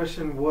 Last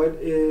question.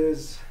 What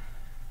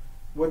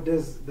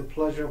does the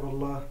pleasure of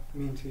Allah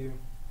mean to you?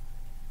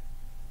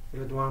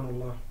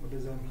 Ridwanullah. What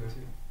does that mean to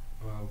you?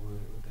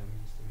 What that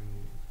means to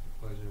me, the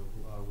pleasure of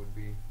Allah would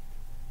be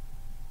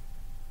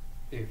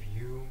if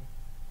you,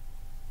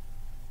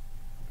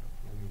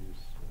 let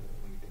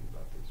me think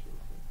about this real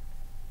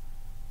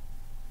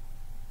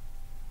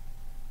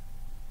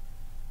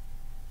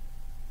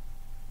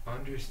quick.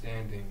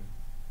 Understanding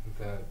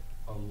that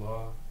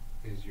Allah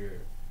is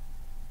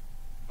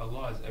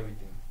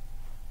everything,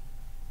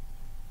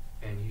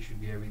 and He should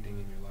be everything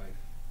in your life.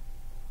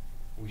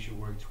 We should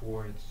work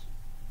towards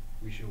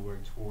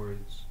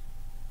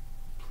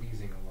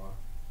pleasing Allah.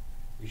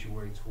 We should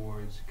work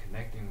towards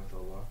connecting with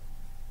Allah.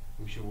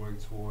 We should work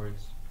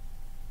towards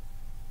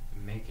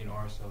making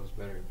ourselves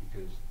better,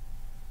 because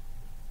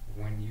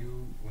when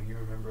you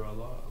remember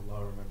Allah,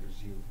 Allah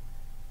remembers you.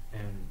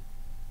 And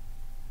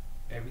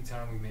every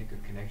time we make a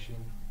connection,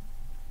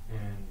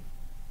 and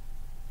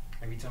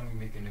every time we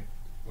make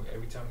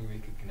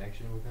a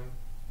connection with Him,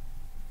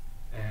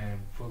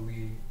 and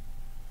fully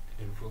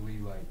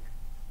like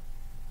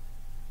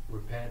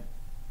repent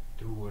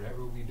through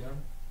whatever we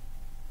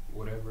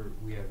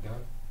have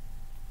done,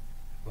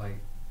 like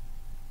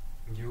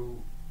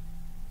you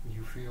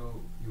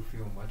feel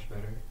much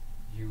better.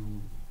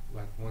 You,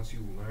 like, once you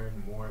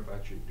learn more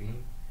about your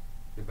deen,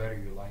 the better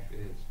your life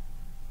is.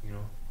 You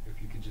know,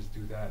 if you could just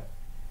do that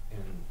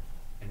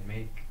and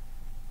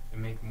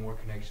make more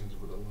connections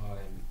with Allah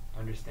and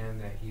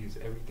understand that He is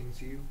everything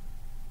to you,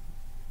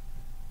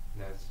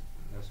 that's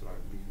what I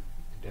believe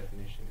the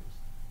definition is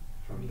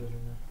for me.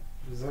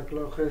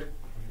 Jazakallah khair.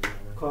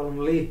 Call him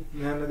Lee,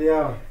 man of the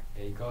hour.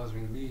 Yeah, he calls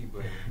me Lee,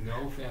 but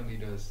no family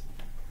does.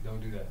 Don't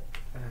do that.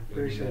 I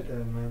appreciate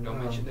that, man. Don't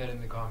mention that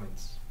in the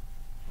comments.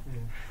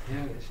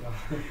 Yeah,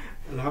 inshallah.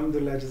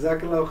 Alhamdulillah.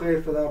 Jazakallah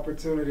khair for the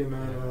opportunity,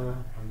 man.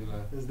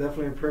 Alhamdulillah. It's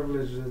definitely a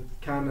privilege to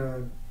kind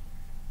of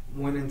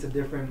went into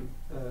different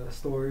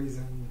stories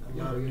and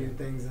a lot of new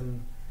things,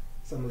 and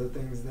some of the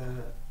things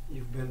that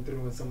you've been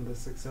through and some of the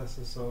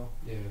successes. So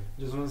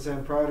just want to say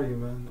I'm proud of you,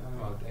 man.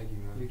 Thank you,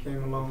 man. You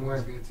came a long way.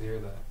 It's good to hear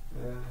that.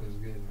 Yeah. It was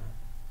good, man.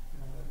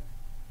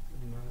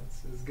 You know,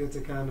 it's good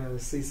to kind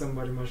of see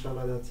somebody,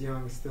 mashallah, that's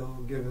young,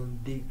 still giving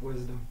deep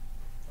wisdom.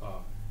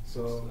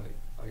 So,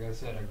 like I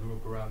said, I grew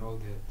up around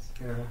old heads.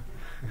 Yeah.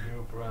 I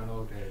grew up around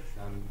old heads,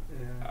 and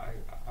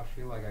I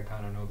feel like I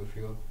kind of know the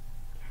field.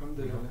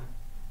 Alhamdulillah. You know?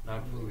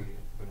 Not fully,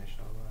 but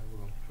inshallah I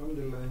will.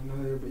 Alhamdulillah. You know,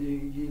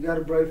 you got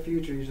a bright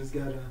future. You just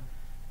gotta,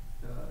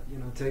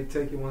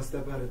 take it one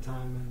step at a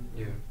time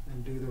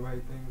and do the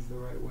right things the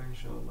right way,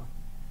 inshallah.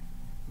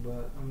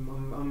 But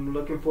I'm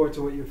looking forward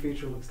to what your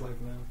future looks like,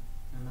 man.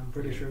 And I'm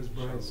pretty sure it's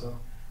bright. So,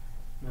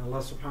 may Allah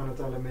subhanahu wa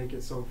ta'ala make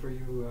it so for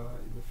you,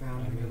 the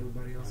family, and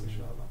everybody else,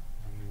 inshallah.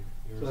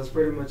 So that's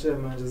pretty much it,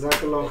 man.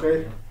 Jazakallah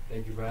khair.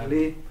 Thank you for having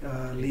me.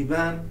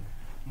 Liban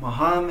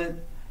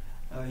Mohamed.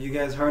 You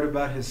guys heard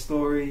about his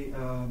story.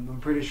 I'm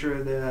pretty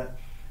sure that,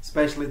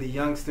 especially the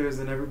youngsters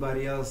and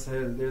everybody else,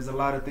 there's a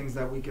lot of things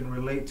that we can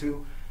relate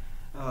to,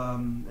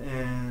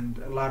 and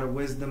a lot of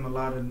wisdom, a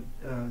lot of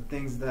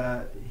things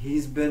that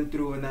he's been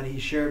through and that he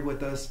shared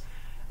with us,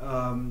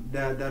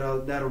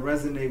 that'll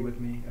resonate with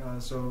me.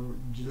 So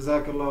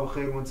Jazakallah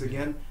khair once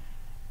again.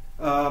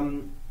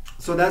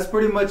 So that's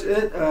pretty much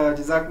it.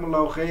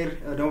 Jazakumullah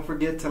khair. Don't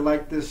forget to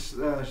like this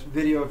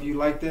video if you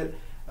liked it.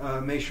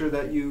 Make sure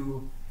that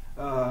you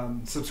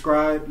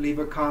subscribe, leave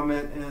a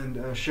comment,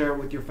 and share it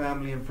with your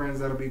family and friends.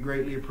 That'll be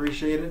greatly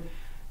appreciated.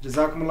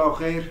 Jazakumullah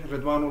khair,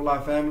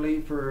 Ridwanullah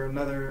family,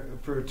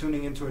 for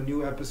tuning into a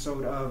new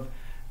episode of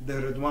the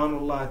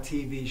Ridwanullah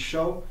TV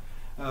show.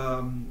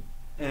 And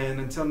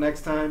until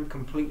next time,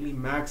 completely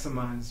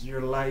maximize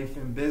your life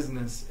and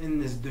business in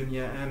this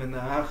dunya and in the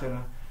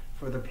akhirah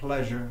for the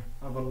pleasure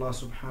of Allah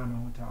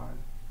subhanahu wa ta'ala.